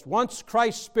Ghost, once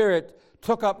Christ's Spirit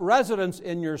took up residence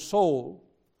in your soul,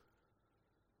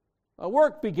 a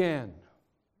work began.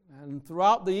 And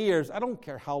throughout the years, I don't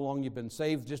care how long you've been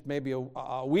saved, just maybe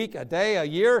a week, a day, a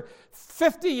year,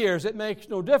 50 years, it makes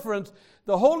no difference.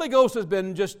 The Holy Ghost has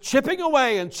been just chipping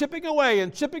away and chipping away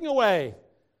and chipping away.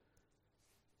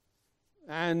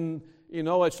 And,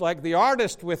 it's like the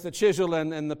artist with the chisel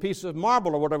and the piece of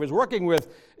marble or whatever he's working with.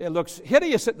 It looks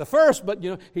hideous at the first, but,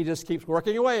 he just keeps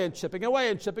working away and chipping away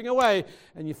and chipping away.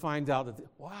 And you find out that,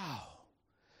 wow.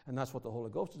 And that's what the Holy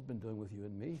Ghost has been doing with you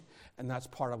and me. And that's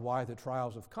part of why the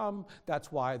trials have come. That's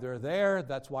why they're there.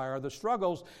 That's why are the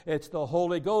struggles. It's the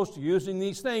Holy Ghost using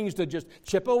these things to just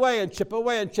chip away and chip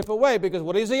away and chip away. Because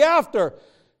what is He after?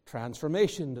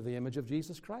 Transformation to the image of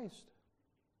Jesus Christ.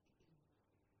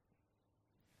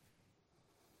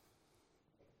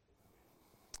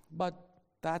 But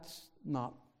that's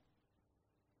not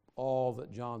all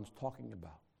that John's talking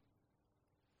about.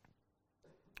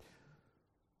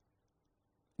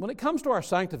 When it comes to our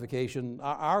sanctification,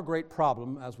 our great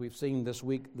problem, as we've seen this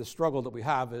week, the struggle that we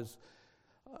have is,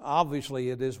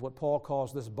 obviously, it is what Paul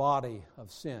calls this body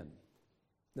of sin.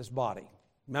 This body.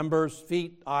 Members,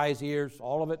 feet, eyes, ears,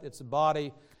 all of it, it's a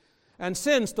body. And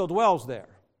sin still dwells there.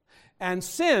 And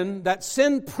sin, that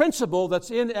sin principle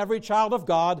that's in every child of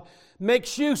God,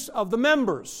 makes use of the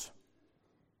members.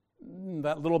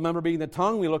 That little member being the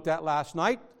tongue we looked at last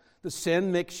night, the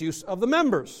sin makes use of the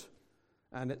members.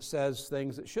 And it says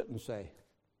things it shouldn't say.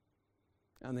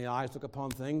 And the eyes look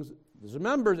upon things, there's a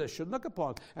member that shouldn't look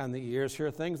upon. And the ears hear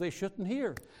things they shouldn't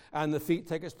hear. And the feet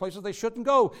take us places they shouldn't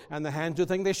go. And the hands do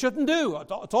things they shouldn't do.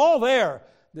 It's all there.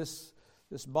 This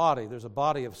body, there's a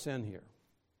body of sin here.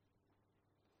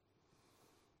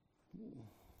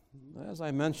 As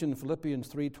I mentioned, Philippians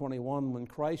 3:21, when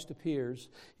Christ appears,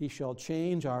 He shall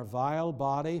change our vile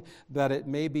body, that it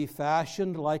may be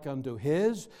fashioned like unto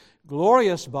His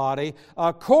glorious body,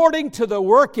 according to the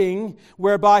working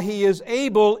whereby He is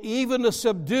able even to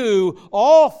subdue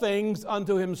all things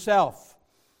unto Himself.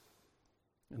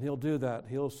 And He'll do that.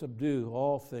 He'll subdue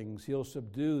all things. He'll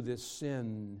subdue this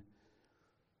sin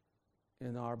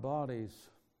in our bodies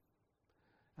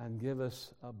and give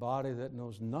us a body that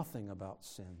knows nothing about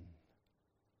sin.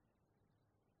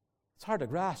 It's hard to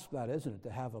grasp that, isn't it,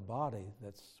 to have a body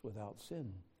that's without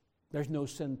sin. There's no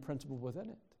sin principle within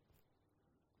it.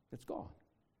 It's gone.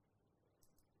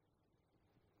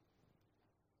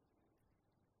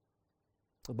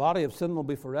 The body of sin will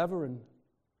be forever and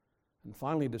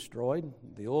finally destroyed.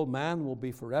 The old man will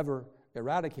be forever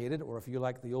eradicated, or if you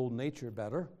like the old nature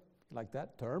better, like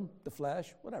that term, the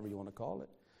flesh, whatever you want to call it.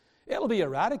 It'll be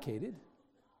eradicated.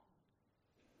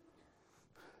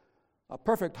 A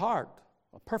perfect heart,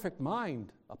 a perfect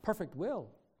mind, a perfect will,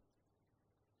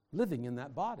 living in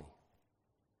that body.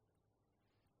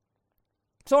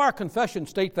 So our confession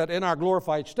states that in our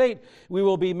glorified state, we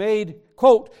will be made,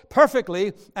 quote,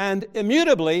 perfectly and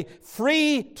immutably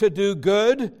free to do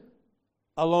good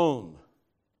alone.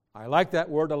 I like that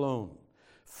word alone.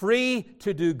 Free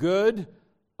to do good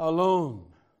alone.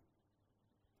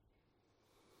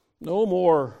 No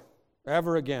more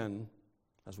ever again,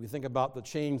 as we think about the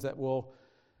change that will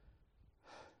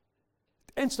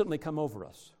instantly come over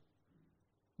us.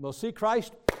 We'll see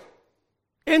Christ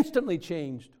instantly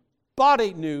changed.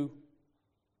 Body new,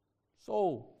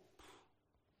 soul.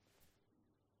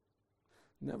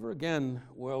 Never again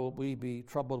will we be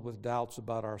troubled with doubts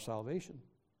about our salvation.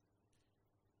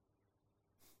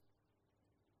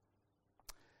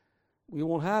 We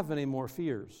won't have any more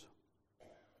fears.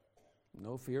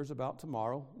 No fears about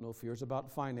tomorrow, no fears about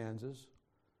finances,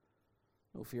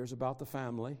 no fears about the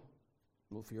family,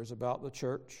 no fears about the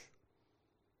church.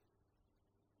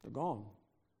 They're gone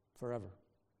forever.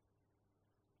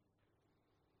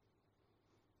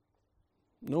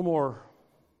 No more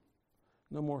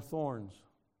thorns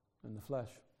in the flesh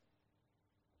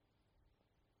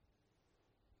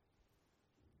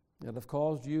that have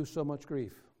caused you so much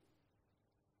grief.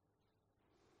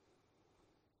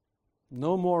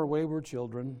 No more wayward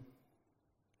children.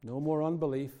 No more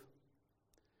unbelief.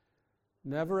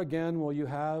 Never again will you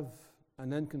have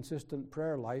an inconsistent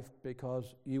prayer life,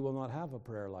 because you will not have a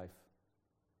prayer life.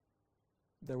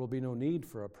 There will be no need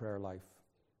for a prayer life.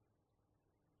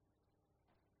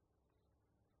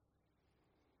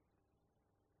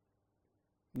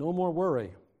 No more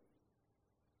worry.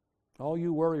 All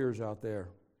you worriers out there,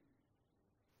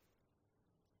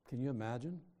 can you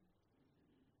imagine?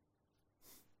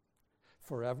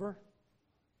 Forever?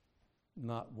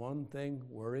 Not one thing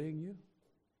worrying you?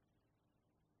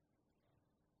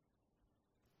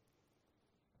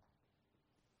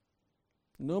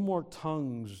 No more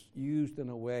tongues used in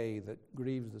a way that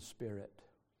grieves the Spirit.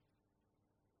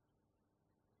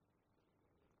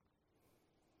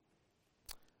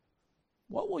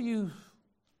 What will you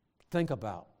think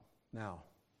about now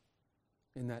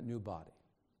in that new body?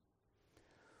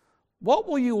 What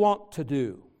will you want to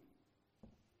do?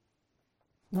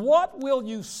 What will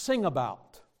you sing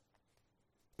about?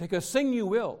 Because sing you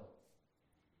will.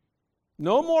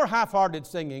 No more half-hearted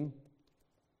singing.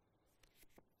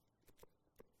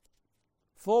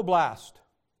 Full blast.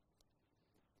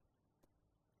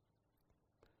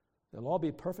 They'll all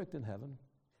be perfect in heaven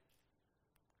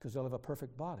because they'll have a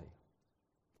perfect body.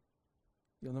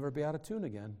 You'll never be out of tune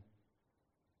again.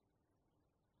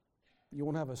 You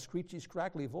won't have a screechy,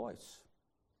 scraggly voice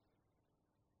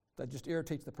that just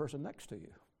irritates the person next to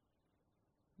you.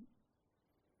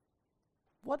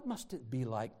 What must it be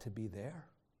like to be there?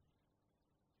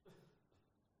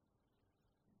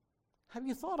 Have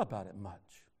you thought about it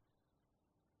much?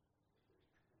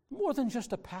 More than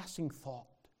just a passing thought.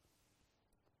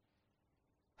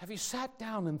 Have you sat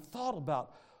down and thought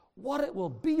about what it will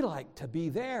be like to be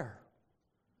there?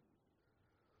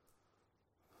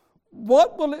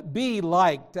 What will it be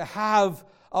like to have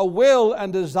a will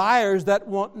and desires that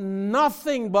want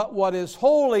nothing but what is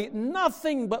holy,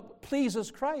 nothing but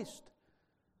pleases Christ?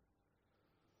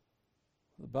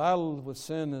 The battle with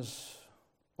sin is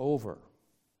over.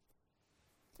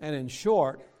 And in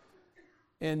short,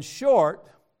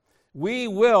 we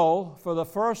will, for the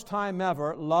first time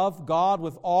ever, love God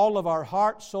with all of our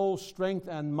heart, soul, strength,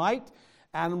 and might,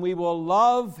 and we will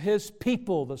love His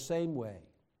people the same way.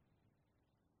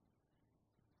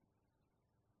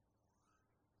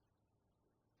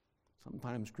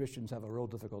 Sometimes Christians have a real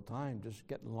difficult time just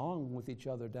getting along with each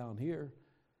other down here.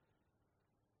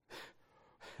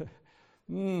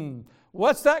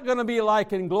 What's that going to be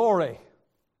like in glory?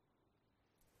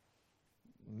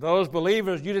 Those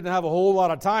believers you didn't have a whole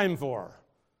lot of time for.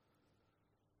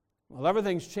 Well,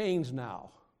 everything's changed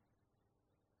now.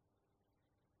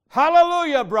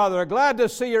 Hallelujah, brother. Glad to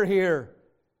see you here.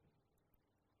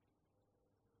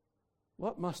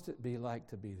 What must it be like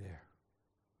to be there?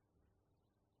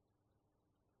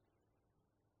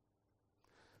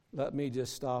 Let me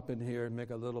just stop in here and make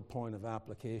a little point of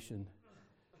application.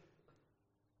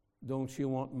 Don't you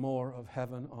want more of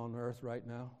heaven on earth right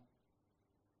now?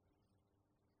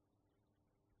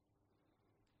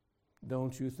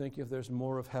 Don't you think if there's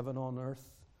more of heaven on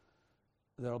earth,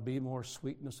 there'll be more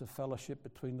sweetness of fellowship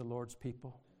between the Lord's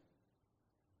people?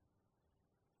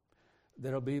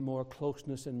 There'll be more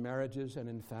closeness in marriages and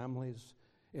in families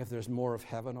if there's more of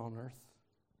heaven on earth?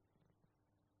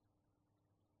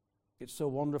 It so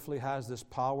wonderfully has this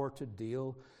power to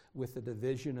deal with the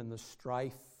division and the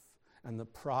strife and the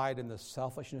pride and the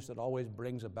selfishness that always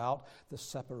brings about the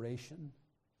separation.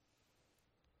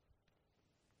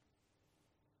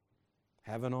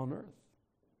 Heaven on earth.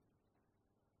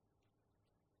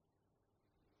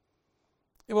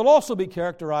 It will also be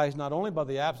characterized not only by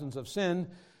the absence of sin,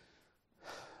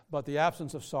 but the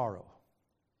absence of sorrow.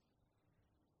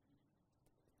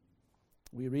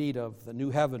 We read of the new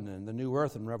heaven and the new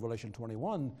earth in Revelation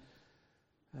 21,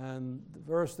 and the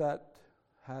verse that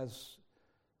has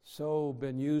so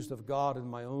been used of God in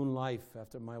my own life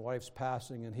after my wife's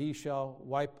passing, and He shall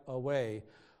wipe away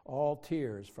all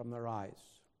tears from their eyes.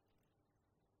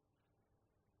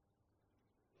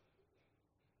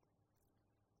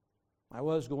 I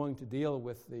was going to deal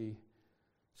with the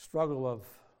struggle of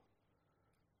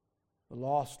the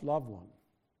lost loved one,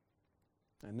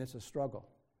 and it's a struggle.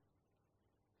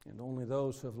 And only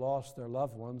those who have lost their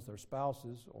loved ones, their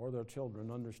spouses, or their children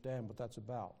understand what that's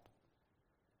about.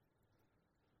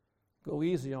 Go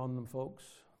easy on them, folks.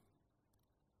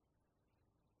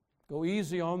 Go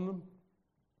easy on them.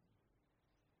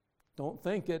 Don't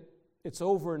think it's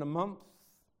over in a month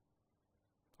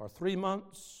or 3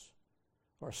 months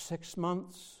or 6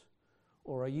 months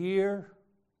or a year.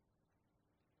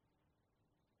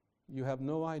 You have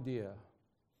no idea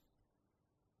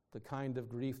the kind of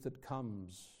grief that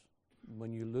comes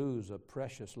when you lose a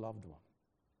precious loved one.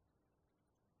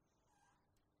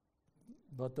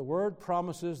 But the Word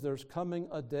promises there's coming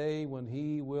a day when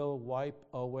He will wipe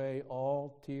away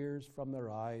all tears from their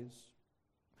eyes.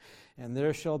 And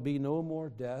there shall be no more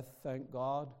death, thank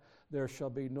God. There shall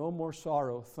be no more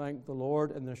sorrow, thank the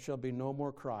Lord. And there shall be no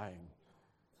more crying.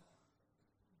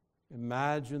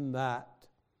 Imagine that.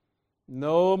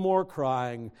 No more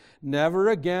crying. Never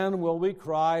again will we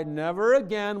cry. Never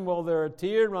again will there a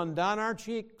tear run down our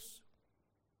cheeks.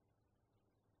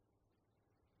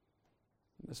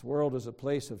 This world is a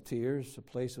place of tears, a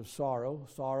place of sorrow.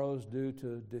 Sorrows due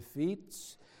to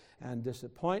defeats and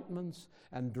disappointments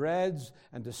and dreads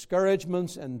and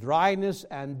discouragements and dryness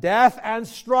and death and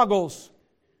struggles.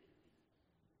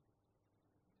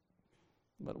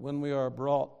 But when we are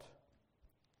brought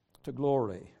to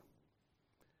glory,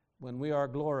 when we are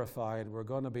glorified, we're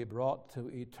going to be brought to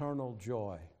eternal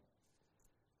joy.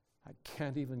 I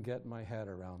can't even get my head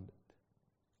around it.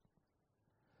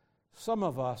 Some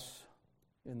of us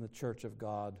in the church of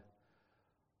God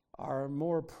are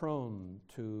more prone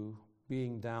to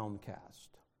being downcast.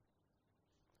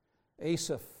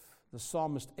 Asaph, the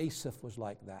psalmist Asaph, was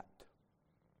like that.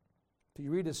 If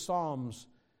you read his Psalms,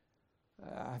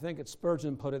 I think it's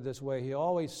Spurgeon put it this way, he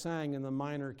always sang in the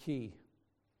minor key.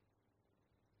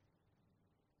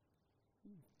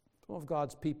 Some of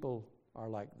God's people are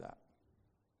like that.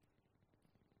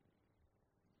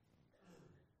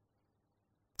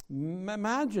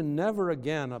 Imagine never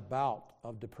again a bout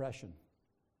of depression.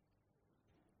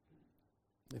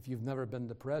 If you've never been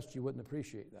depressed, you wouldn't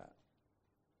appreciate that.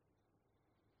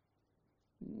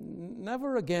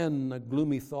 Never again a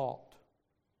gloomy thought.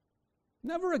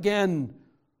 Never again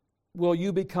will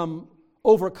you become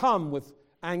overcome with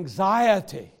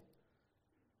anxiety,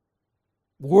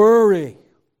 worry,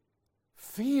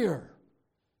 fear.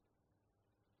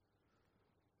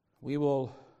 We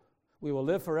will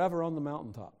live forever on the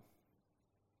mountaintop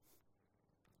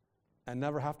and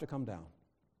never have to come down.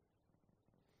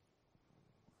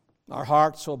 Our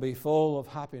hearts will be full of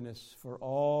happiness for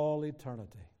all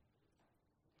eternity.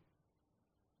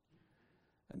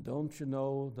 And don't you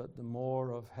know that the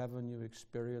more of heaven you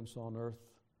experience on earth,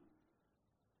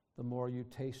 the more you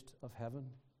taste of heaven,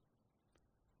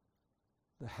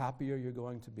 the happier you're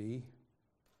going to be?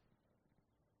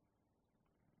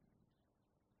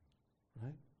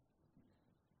 Right?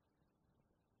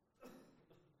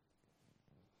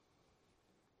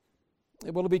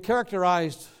 It will be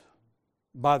characterized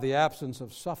by the absence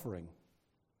of suffering.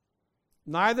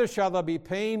 Neither shall there be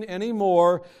pain any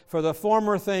more, for the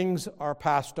former things are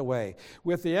passed away.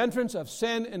 With the entrance of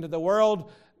sin into the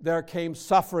world, there came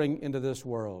suffering into this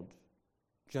world.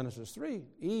 Genesis 3,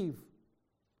 Eve,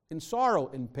 in sorrow,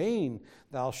 in pain,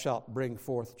 thou shalt bring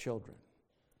forth children.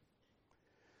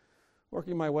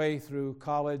 Working my way through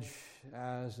college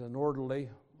as an orderly,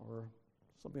 or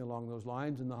something along those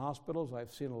lines, in the hospitals,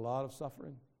 I've seen a lot of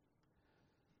suffering.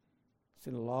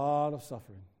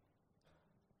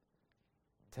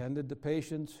 Tended to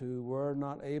patients who were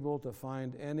not able to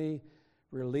find any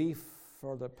relief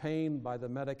for the pain by the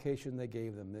medication they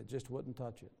gave them. It just wouldn't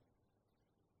touch it.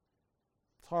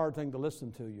 It's a hard thing to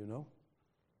listen to, you know.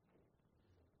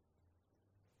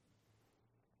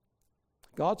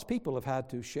 God's people have had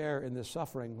to share in this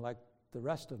suffering like the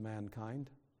rest of mankind.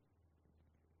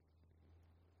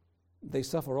 They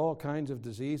suffer all kinds of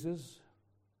diseases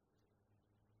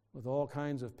with all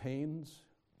kinds of pains.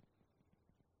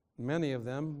 Many of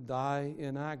them die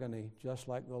in agony, just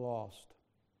like the lost.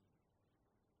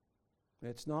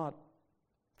 It's not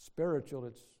spiritual,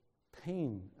 it's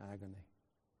pain agony.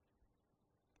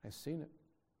 I've seen it.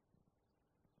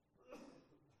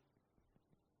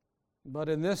 But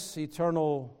in this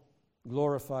eternal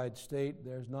glorified state,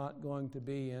 there's not going to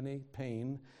be any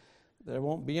pain. There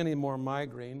won't be any more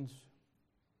migraines.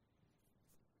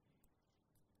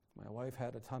 My wife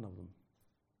had a ton of them.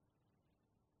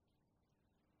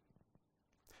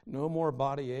 No more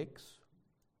body aches.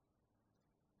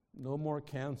 No more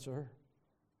cancer.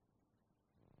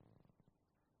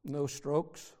 No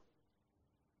strokes.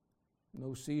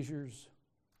 No seizures.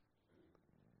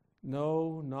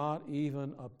 No, not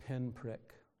even a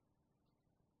pinprick.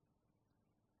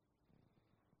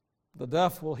 The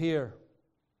deaf will hear.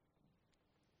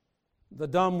 The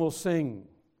dumb will sing.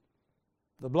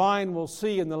 The blind will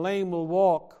see and the lame will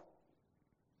walk.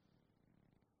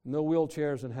 No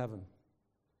wheelchairs in heaven.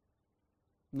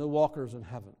 No walkers in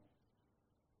heaven.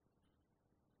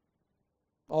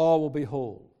 all will be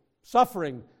whole.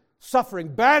 Suffering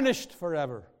banished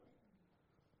forever.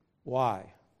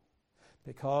 Why?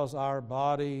 Because our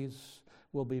bodies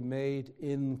will be made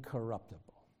incorruptible.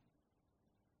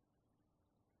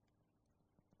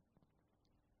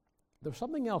 There's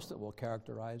something else that will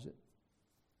characterize it.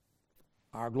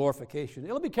 Our glorification.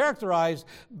 It'll be characterized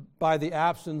by the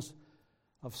absence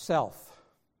of self.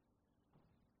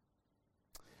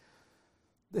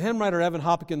 The hymn writer Evan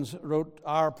Hopkins wrote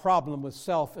our problem with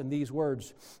self in these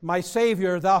words: "My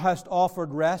Savior, thou hast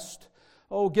offered rest.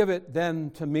 Oh, give it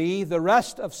then to me, the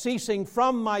rest of ceasing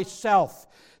from myself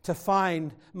to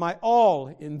find my all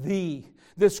in Thee.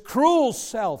 This cruel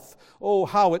self, oh,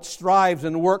 how it strives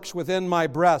and works within my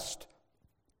breast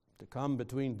to come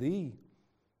between Thee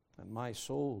and my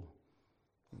soul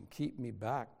and keep me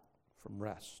back from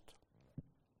rest."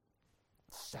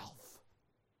 Self.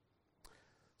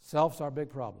 Self's our big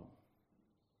problem.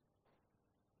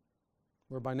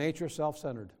 We're by nature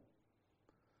self-centered.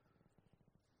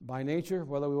 By nature,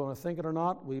 whether we want to think it or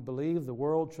not, we believe the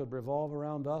world should revolve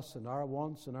around us and our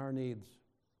wants and our needs.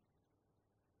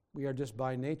 We are just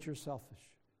by nature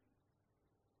selfish.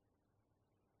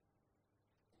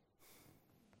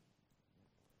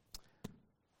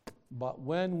 But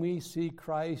when we see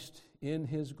Christ in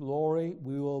His glory,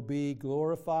 we will be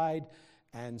glorified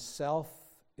and self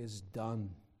is done.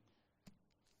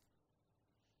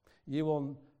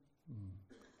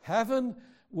 Heaven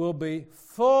will be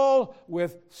full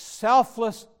with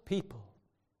selfless people.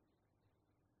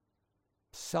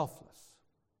 Selfless.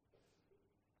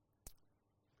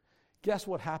 Guess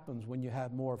what happens when you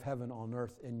have more of heaven on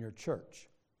earth in your church?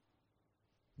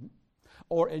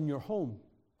 Or in your home?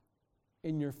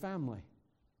 In your family?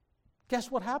 Guess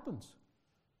what happens?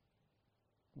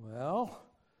 Well,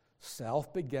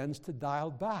 self begins to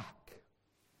dial back.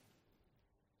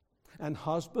 And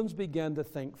husbands begin to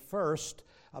think first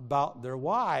about their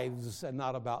wives and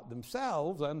not about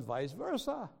themselves, and vice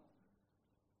versa.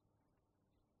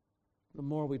 The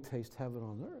more we taste heaven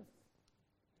on earth.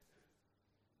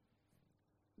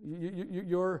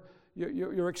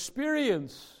 Your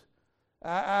experience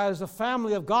as a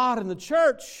family of God in the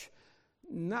church,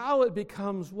 now it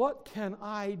becomes, what can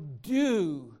I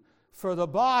do for the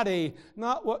body,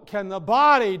 not what can the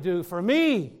body do for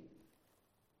me.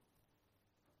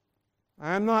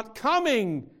 I'm not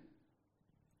coming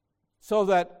so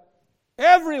that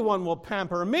everyone will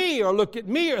pamper me or look at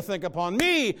me or think upon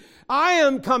me. I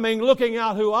am coming looking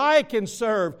out who I can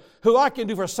serve, who I can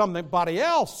do for somebody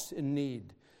else in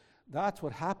need. That's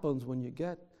what happens when you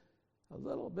get a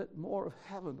little bit more of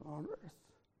heaven on earth.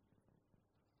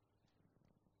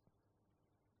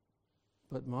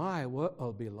 But what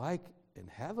will it be like in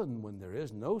heaven when there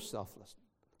is no selfishness?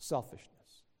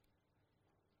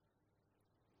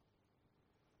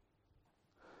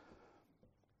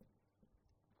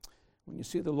 When you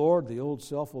see the Lord, the old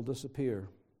self will disappear.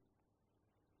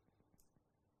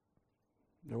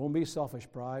 There won't be selfish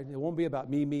pride. It won't be about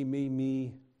me, me, me,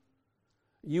 me.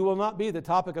 You will not be the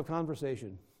topic of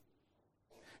conversation.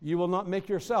 You will not make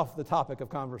yourself the topic of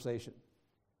conversation.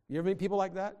 You ever meet people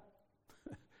like that?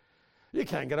 You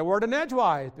can't get a word in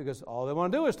edgewise because all they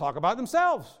want to do is talk about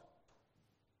themselves.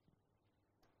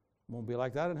 It won't be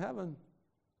like that in heaven.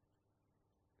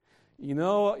 You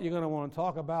know what you're going to want to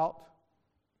talk about?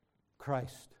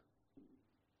 Christ.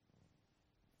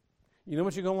 You know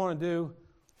what you're going to want to do?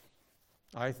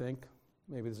 I think,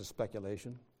 maybe this is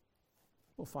speculation.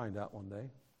 We'll find out one day.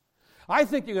 I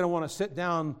think you're going to want to sit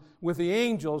down with the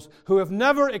angels who have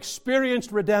never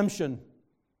experienced redemption.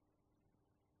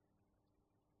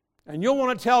 And you'll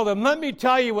want to tell them, let me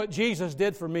tell you what Jesus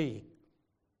did for me.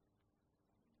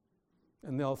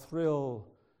 And they'll thrill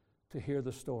to hear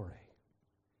the story.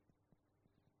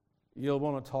 You'll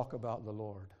want to talk about the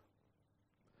Lord.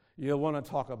 You'll want to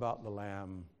talk about the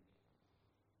Lamb.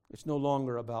 It's no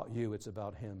longer about you, it's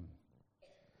about Him.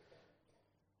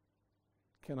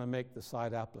 Can I make the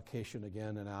side application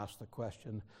again and ask the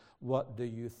question, what do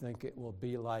you think it will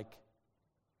be like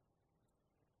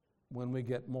when we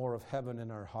get more of heaven in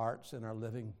our hearts and our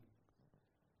living?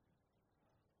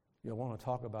 You'll want to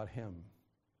talk about Him.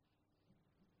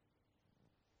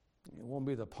 It won't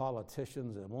be the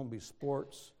politicians, it won't be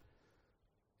sports.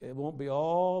 It won't be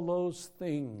all those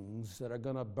things that are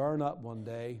going to burn up one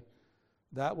day.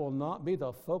 That will not be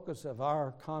the focus of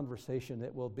our conversation.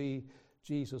 It will be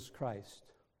Jesus Christ.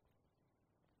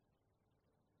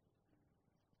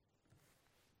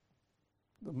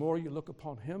 The more you look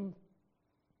upon Him,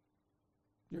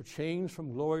 you're changed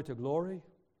from glory to glory.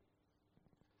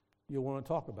 You'll want to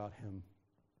talk about Him.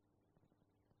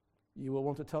 You will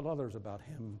want to tell others about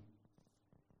Him.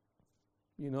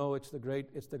 You know, it's the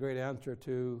great answer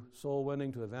to soul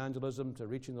winning, to evangelism, to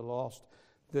reaching the lost.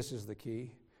 This is the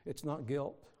key. It's not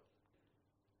guilt.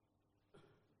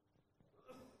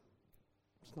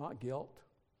 It's not guilt.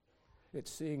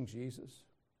 It's seeing Jesus,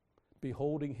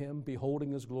 beholding Him,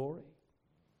 beholding His glory.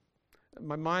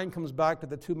 My mind comes back to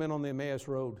the two men on the Emmaus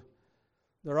Road.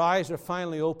 Their eyes are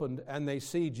finally opened and they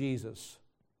see Jesus.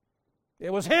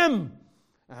 It was Him.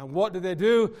 And what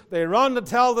do? They run to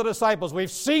tell the disciples,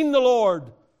 we've seen the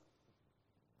Lord.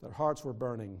 Their hearts were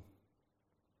burning.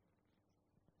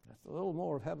 That's a little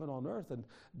more of heaven on earth, and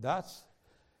that's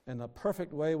in a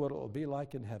perfect way what it will be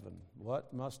like in heaven.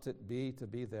 What must it be to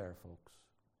be there, folks?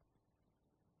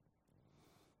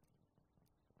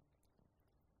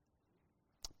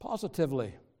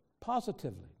 Positively,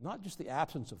 not just the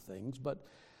absence of things, but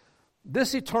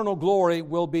this eternal glory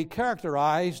will be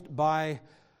characterized by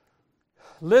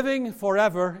living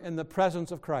forever in the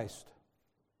presence of Christ.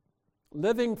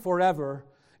 Living forever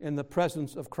in the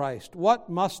presence of Christ. What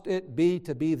must it be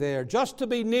to be there? Just to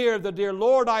be near the dear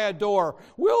Lord I adore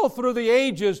will through the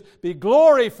ages be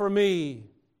glory for me.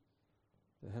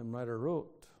 The hymn writer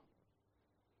wrote.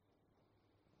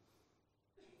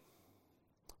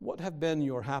 What have been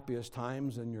your happiest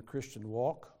times in your Christian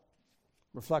walk?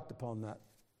 Reflect upon that.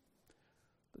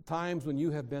 The times when you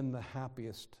have been the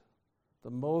happiest, the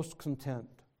most content,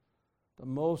 the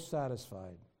most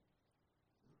satisfied.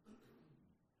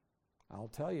 I'll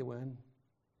tell you when.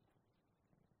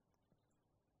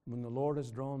 When the Lord has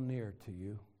drawn near to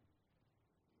you.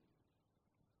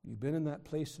 You've been in that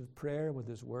place of prayer with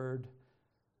His Word,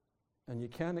 and you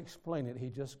can't explain it. He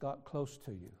just got close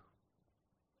to you.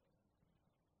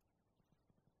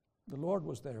 The Lord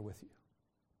was there with you.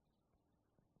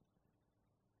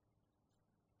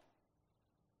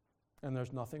 And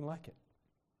there's nothing like it.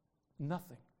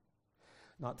 Nothing.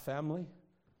 Not family,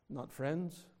 not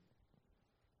friends.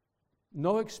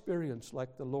 No experience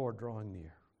like the Lord drawing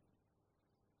near.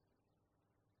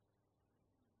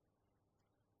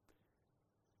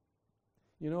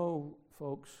 You know,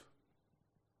 folks,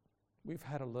 we've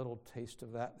had a little taste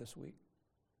of that this week.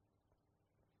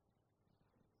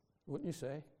 Wouldn't you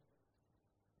say?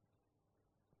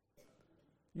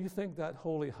 You think that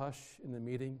holy hush in the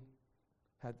meeting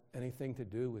had anything to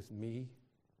do with me?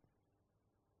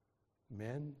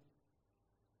 Men?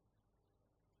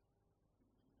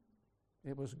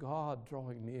 It was God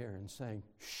drawing near and saying,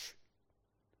 shh.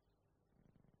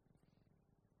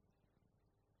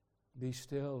 Be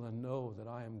still and know that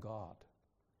I am God.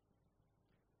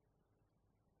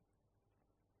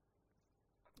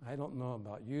 I don't know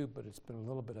about you, but it's been a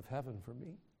little bit of heaven for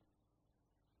me.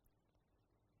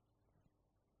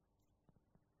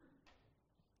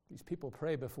 These people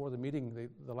pray before the meeting.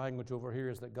 The language over here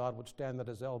is that God would stand at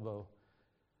His elbow.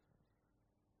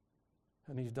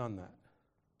 And He's done that.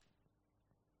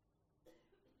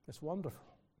 It's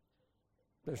wonderful.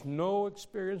 There's no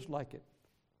experience like it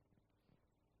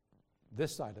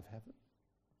this side of heaven.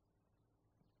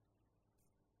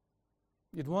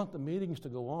 You'd want the meetings to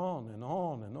go on and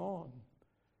on and on,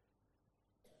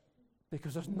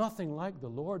 because there's nothing like the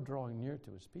Lord drawing near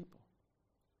to His people.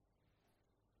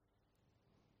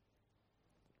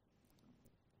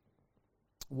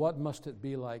 What must it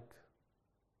be like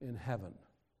in heaven?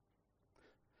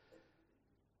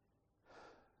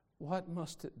 What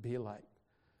must it be like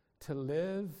to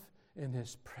live in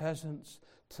His presence,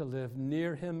 to live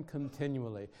near Him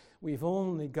continually? We've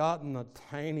only gotten a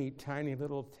tiny, tiny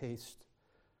little taste.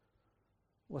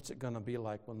 What's it going to be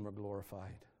like when we're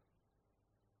glorified?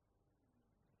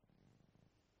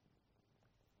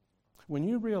 When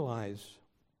you realize,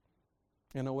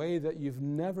 in a way that you've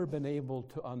never been able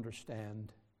to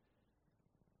understand,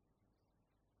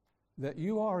 that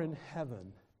you are in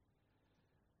heaven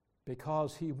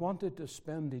because He wanted to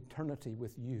spend eternity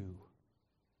with you,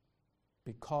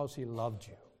 because He loved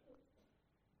you.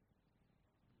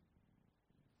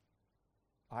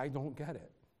 I don't get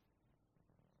it.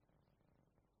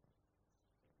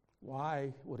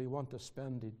 Why would He want to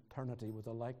spend eternity with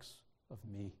the likes of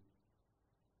me?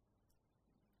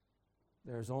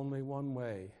 There's only one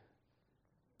way,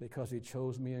 because He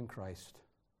chose me in Christ.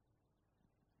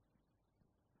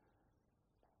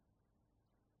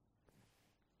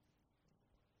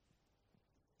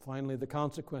 Finally, the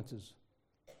consequences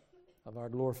of our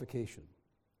glorification.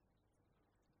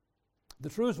 The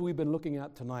truths we've been looking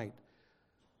at tonight,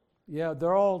 yeah,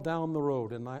 they're all down the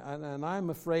road, and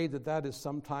I'm afraid that is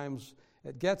sometimes,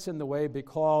 it gets in the way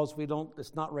because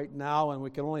it's not right now and we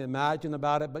can only imagine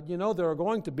about it, but you know there are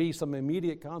going to be some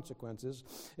immediate consequences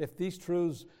if these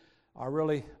truths are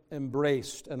really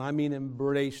embraced, and I mean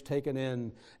embraced, taken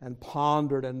in, and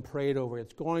pondered and prayed over,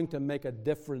 it's going to make a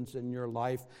difference in your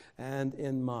life and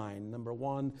in mine. Number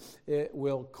one, it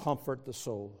will comfort the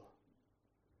soul.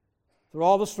 Through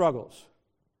all the struggles,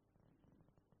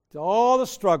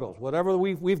 whatever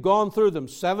we've gone through them,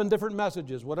 7 different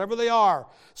messages, whatever they are,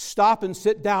 stop and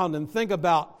sit down and think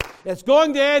about, it's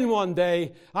going to end one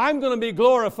day. I'm going to be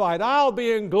glorified. I'll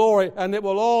be in glory, and it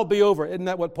will all be over. Isn't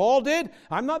that what Paul did?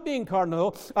 I'm not being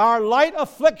cardinal. Our light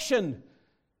affliction,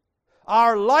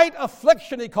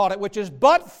 he called it, which is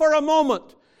but for a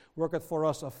moment, worketh for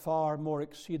us a far more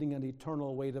exceeding and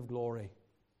eternal weight of glory.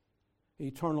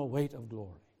 Eternal weight of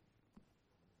glory.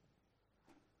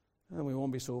 And we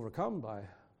won't be so overcome by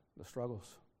the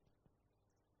struggles.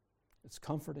 It's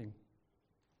comforting.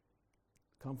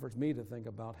 It comforts me to think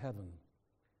about heaven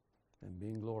and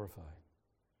being glorified.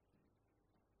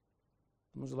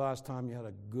 When was the last time you had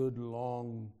a good,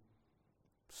 long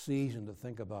season to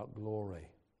think about glory?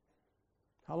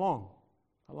 How long?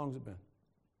 How long has it been?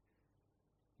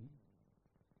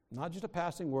 Not just a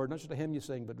passing word, not just a hymn you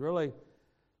sing, but really,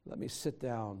 let me sit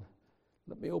down.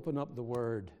 Let me open up the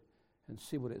Word and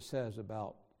see what it says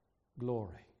about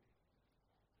glory,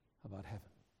 about heaven.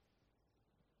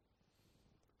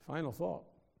 Final thought,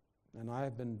 and I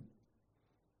have been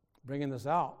bringing this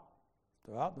out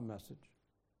throughout the message.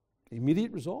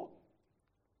 Immediate result,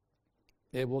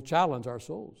 it will challenge our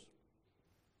souls.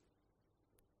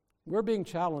 We're being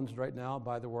challenged right now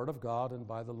by the Word of God and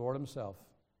by the Lord Himself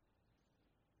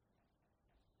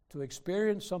to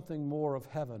experience something more of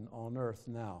heaven on earth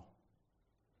now.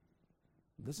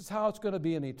 This is how it's going to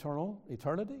be in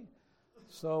eternity.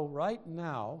 So right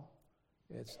now,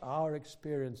 it's our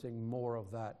experiencing more of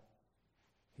that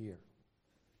here.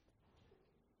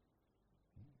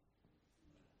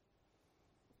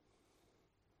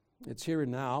 It's here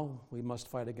and now. We must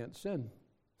fight against sin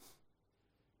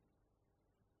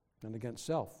and against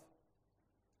self.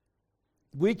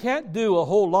 We can't do a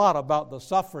whole lot about the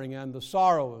suffering and the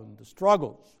sorrow and the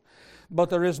struggles. But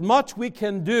there is much we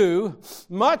can do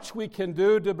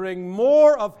to bring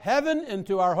more of heaven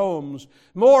into our homes,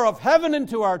 more of heaven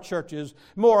into our churches,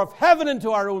 more of heaven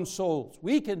into our own souls.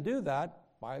 We can do that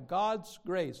by God's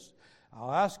grace.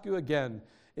 I'll ask you again,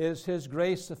 is His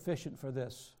grace sufficient for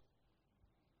this?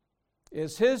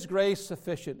 Is His grace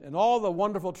sufficient in all the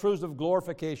wonderful truths of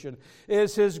glorification?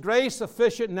 Is His grace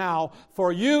sufficient now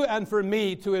for you and for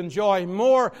me to enjoy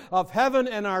more of heaven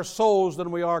in our souls than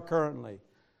we are currently?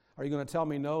 Are you going to tell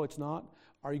me no, it's not?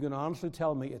 Are you going to honestly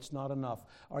tell me it's not enough?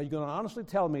 Are you going to honestly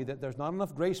tell me that there's not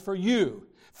enough grace for you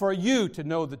to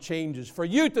know the changes, for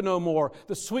you to know more,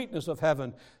 the sweetness of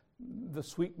heaven, the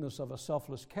sweetness of a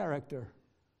selfless character,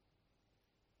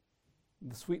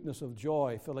 the sweetness of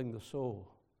joy filling the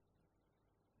soul?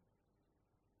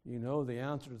 You know the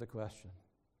answer to the question.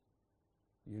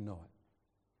 You know it.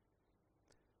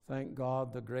 Thank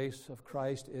God the grace of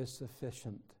Christ is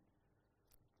sufficient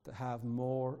to have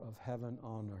more of heaven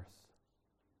on earth.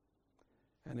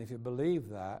 And if you believe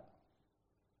that,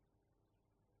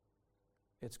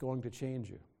 it's going to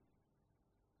change you.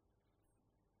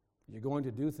 You're going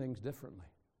to do things differently.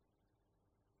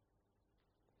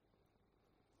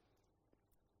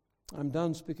 I'm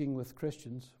done speaking with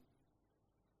Christians,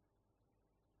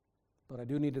 but I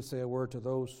do need to say a word to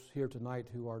those here tonight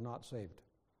who are not saved.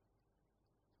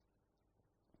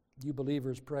 You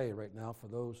believers, pray right now for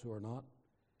those who are not.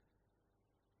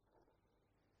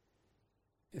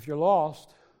 If you're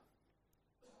lost,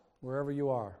 wherever you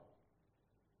are,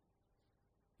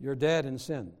 you're dead in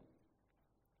sin.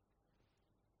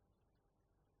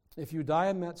 If you die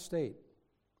in that state,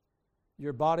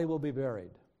 your body will be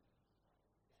buried.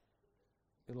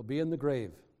 It'll be in the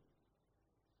grave.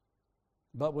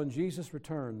 But when Jesus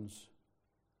returns,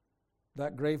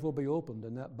 that grave will be opened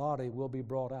and that body will be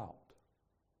brought out.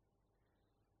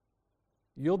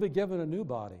 You'll be given a new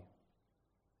body,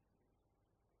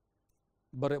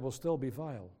 but it will still be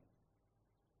vile.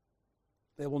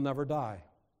 It will never die.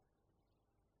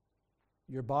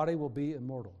 Your body will be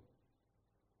immortal.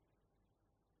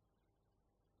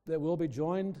 It will be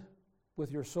joined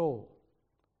with your soul.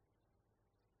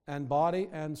 And body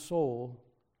and soul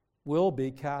will be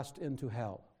cast into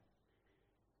hell.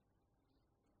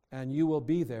 And you will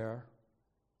be there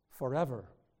forever,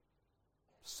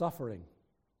 suffering,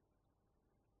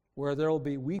 where there will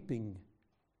be weeping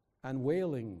and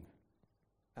wailing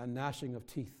and gnashing of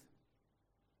teeth.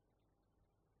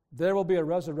 There will be a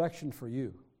resurrection for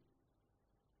you.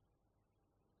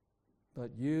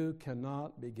 But you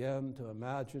cannot begin to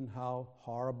imagine how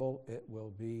horrible it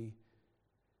will be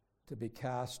to be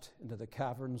cast into the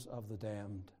caverns of the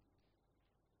damned.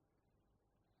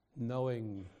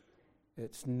 knowing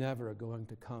it's never going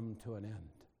to come to an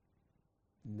end.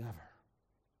 Never.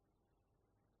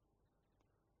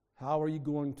 How are you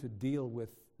going to deal with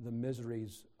the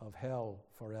miseries of hell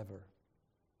forever?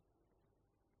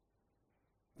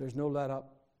 There's no let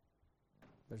up.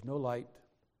 There's no light.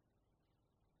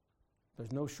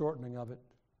 There's no shortening of it.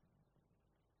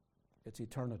 It's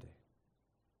eternity.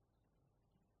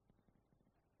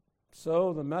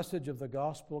 So the message of the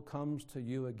gospel comes to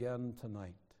you again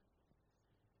tonight.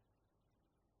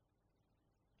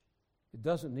 It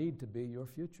doesn't need to be your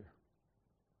future.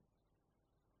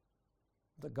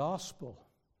 The gospel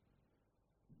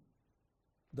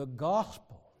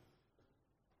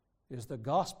is the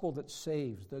gospel that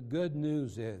saves. The good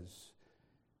news is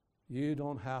you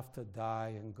don't have to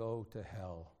die and go to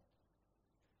hell.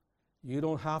 You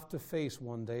don't have to face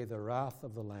one day the wrath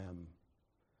of the Lamb,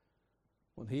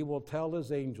 when he will tell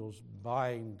his angels,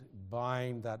 bind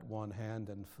that one hand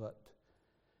and foot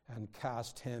and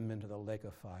cast him into the lake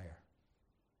of fire.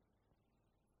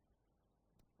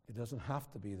 It doesn't have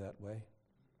to be that way.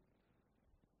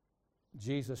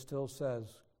 Jesus still says,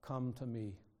 come to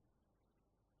me,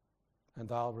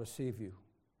 and I'll receive you,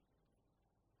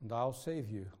 and I'll save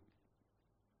you.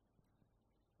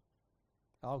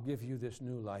 I'll give you this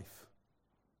new life,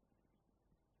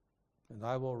 and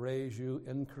I will raise you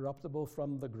incorruptible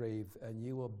from the grave, and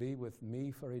you will be with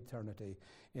me for eternity,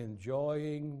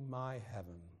 enjoying my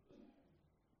heaven.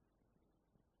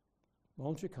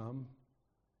 Won't you come?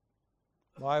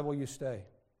 Why will you stay?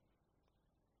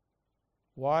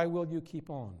 Why will you keep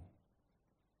on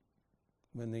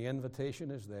when the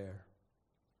invitation is there?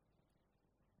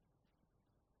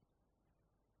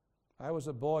 I was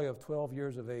a boy of 12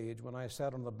 years of age when I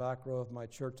sat on the back row of my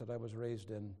church that I was raised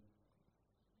in.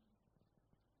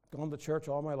 Gone to church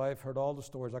all my life, heard all the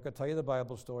stories. I could tell you the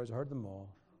Bible stories, I heard them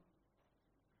all.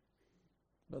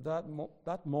 But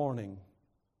that morning,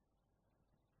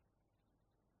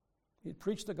 he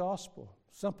preached the gospel.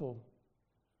 Simple.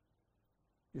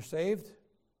 You're saved,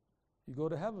 you go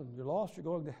to heaven. You're lost, you're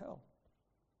going to hell.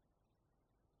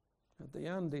 At the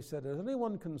end, he said, is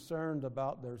anyone concerned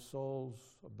about their souls,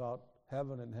 about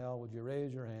heaven and hell? Would you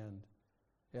raise your hand?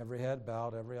 Every head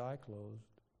bowed, every eye closed.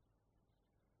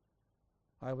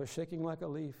 I was shaking like a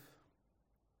leaf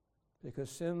because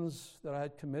sins that I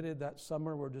had committed that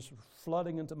summer were just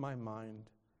flooding into my mind.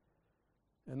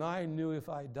 And I knew if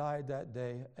I died that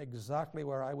day exactly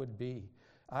where I would be.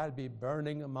 I'd be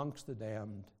burning amongst the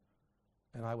damned,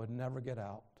 and I would never get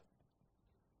out.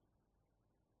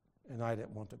 And I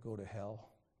didn't want to go to hell.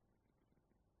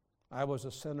 I was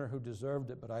a sinner who deserved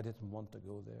it, but I didn't want to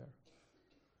go there.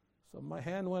 So my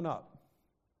hand went up.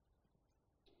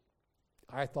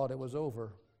 I thought it was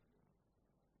over,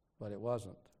 but it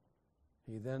wasn't.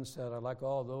 He then said, I'd like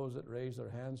all those that raise their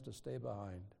hands to stay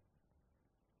behind.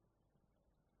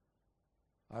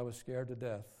 I was scared to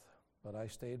death, but I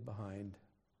stayed behind.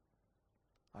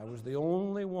 I was the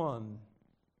only one.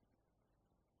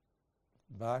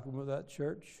 Back with that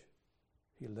church,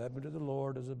 he led me to the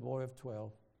Lord as a boy of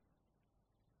 12.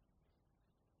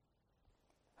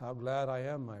 How glad I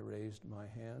am I raised my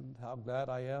hand. How glad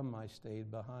I am I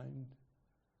stayed behind.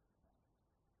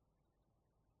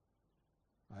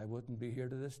 I wouldn't be here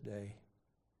to this day.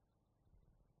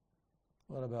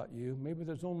 What about you? Maybe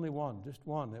there's only one, just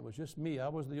one. It was just me. I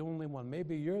was the only one.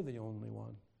 Maybe you're the only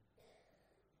one.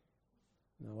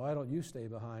 Now, why don't you stay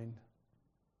behind?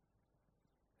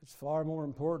 It's far more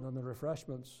important than the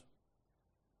refreshments.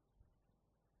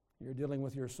 You're dealing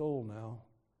with your soul now.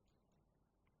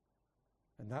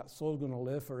 And that soul's going to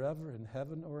live forever in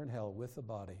heaven or in hell with the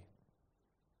body.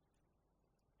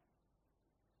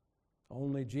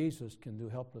 Only Jesus can do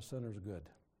helpless sinners good.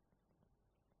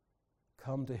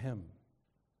 Come to him.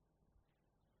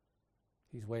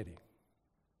 He's waiting.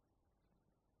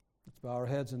 Let's bow our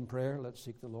heads in prayer. Let's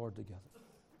seek the Lord together.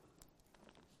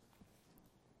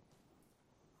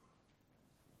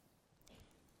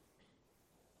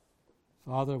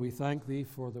 Father, we thank thee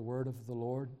for the word of the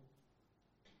Lord.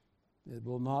 It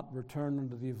will not return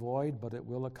unto thee void, but it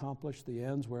will accomplish the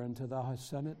ends whereunto thou hast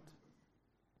sent it.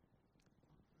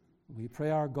 We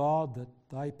pray, our God, that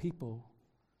thy people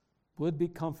would be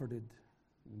comforted,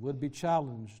 would be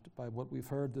challenged by what we've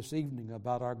heard this evening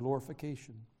about our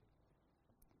glorification.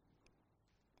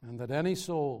 And that any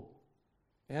soul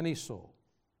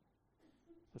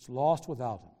that's lost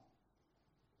without him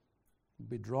will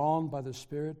be drawn by the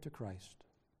Spirit to Christ,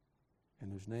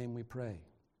 in whose name we pray.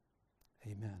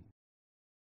 Amen.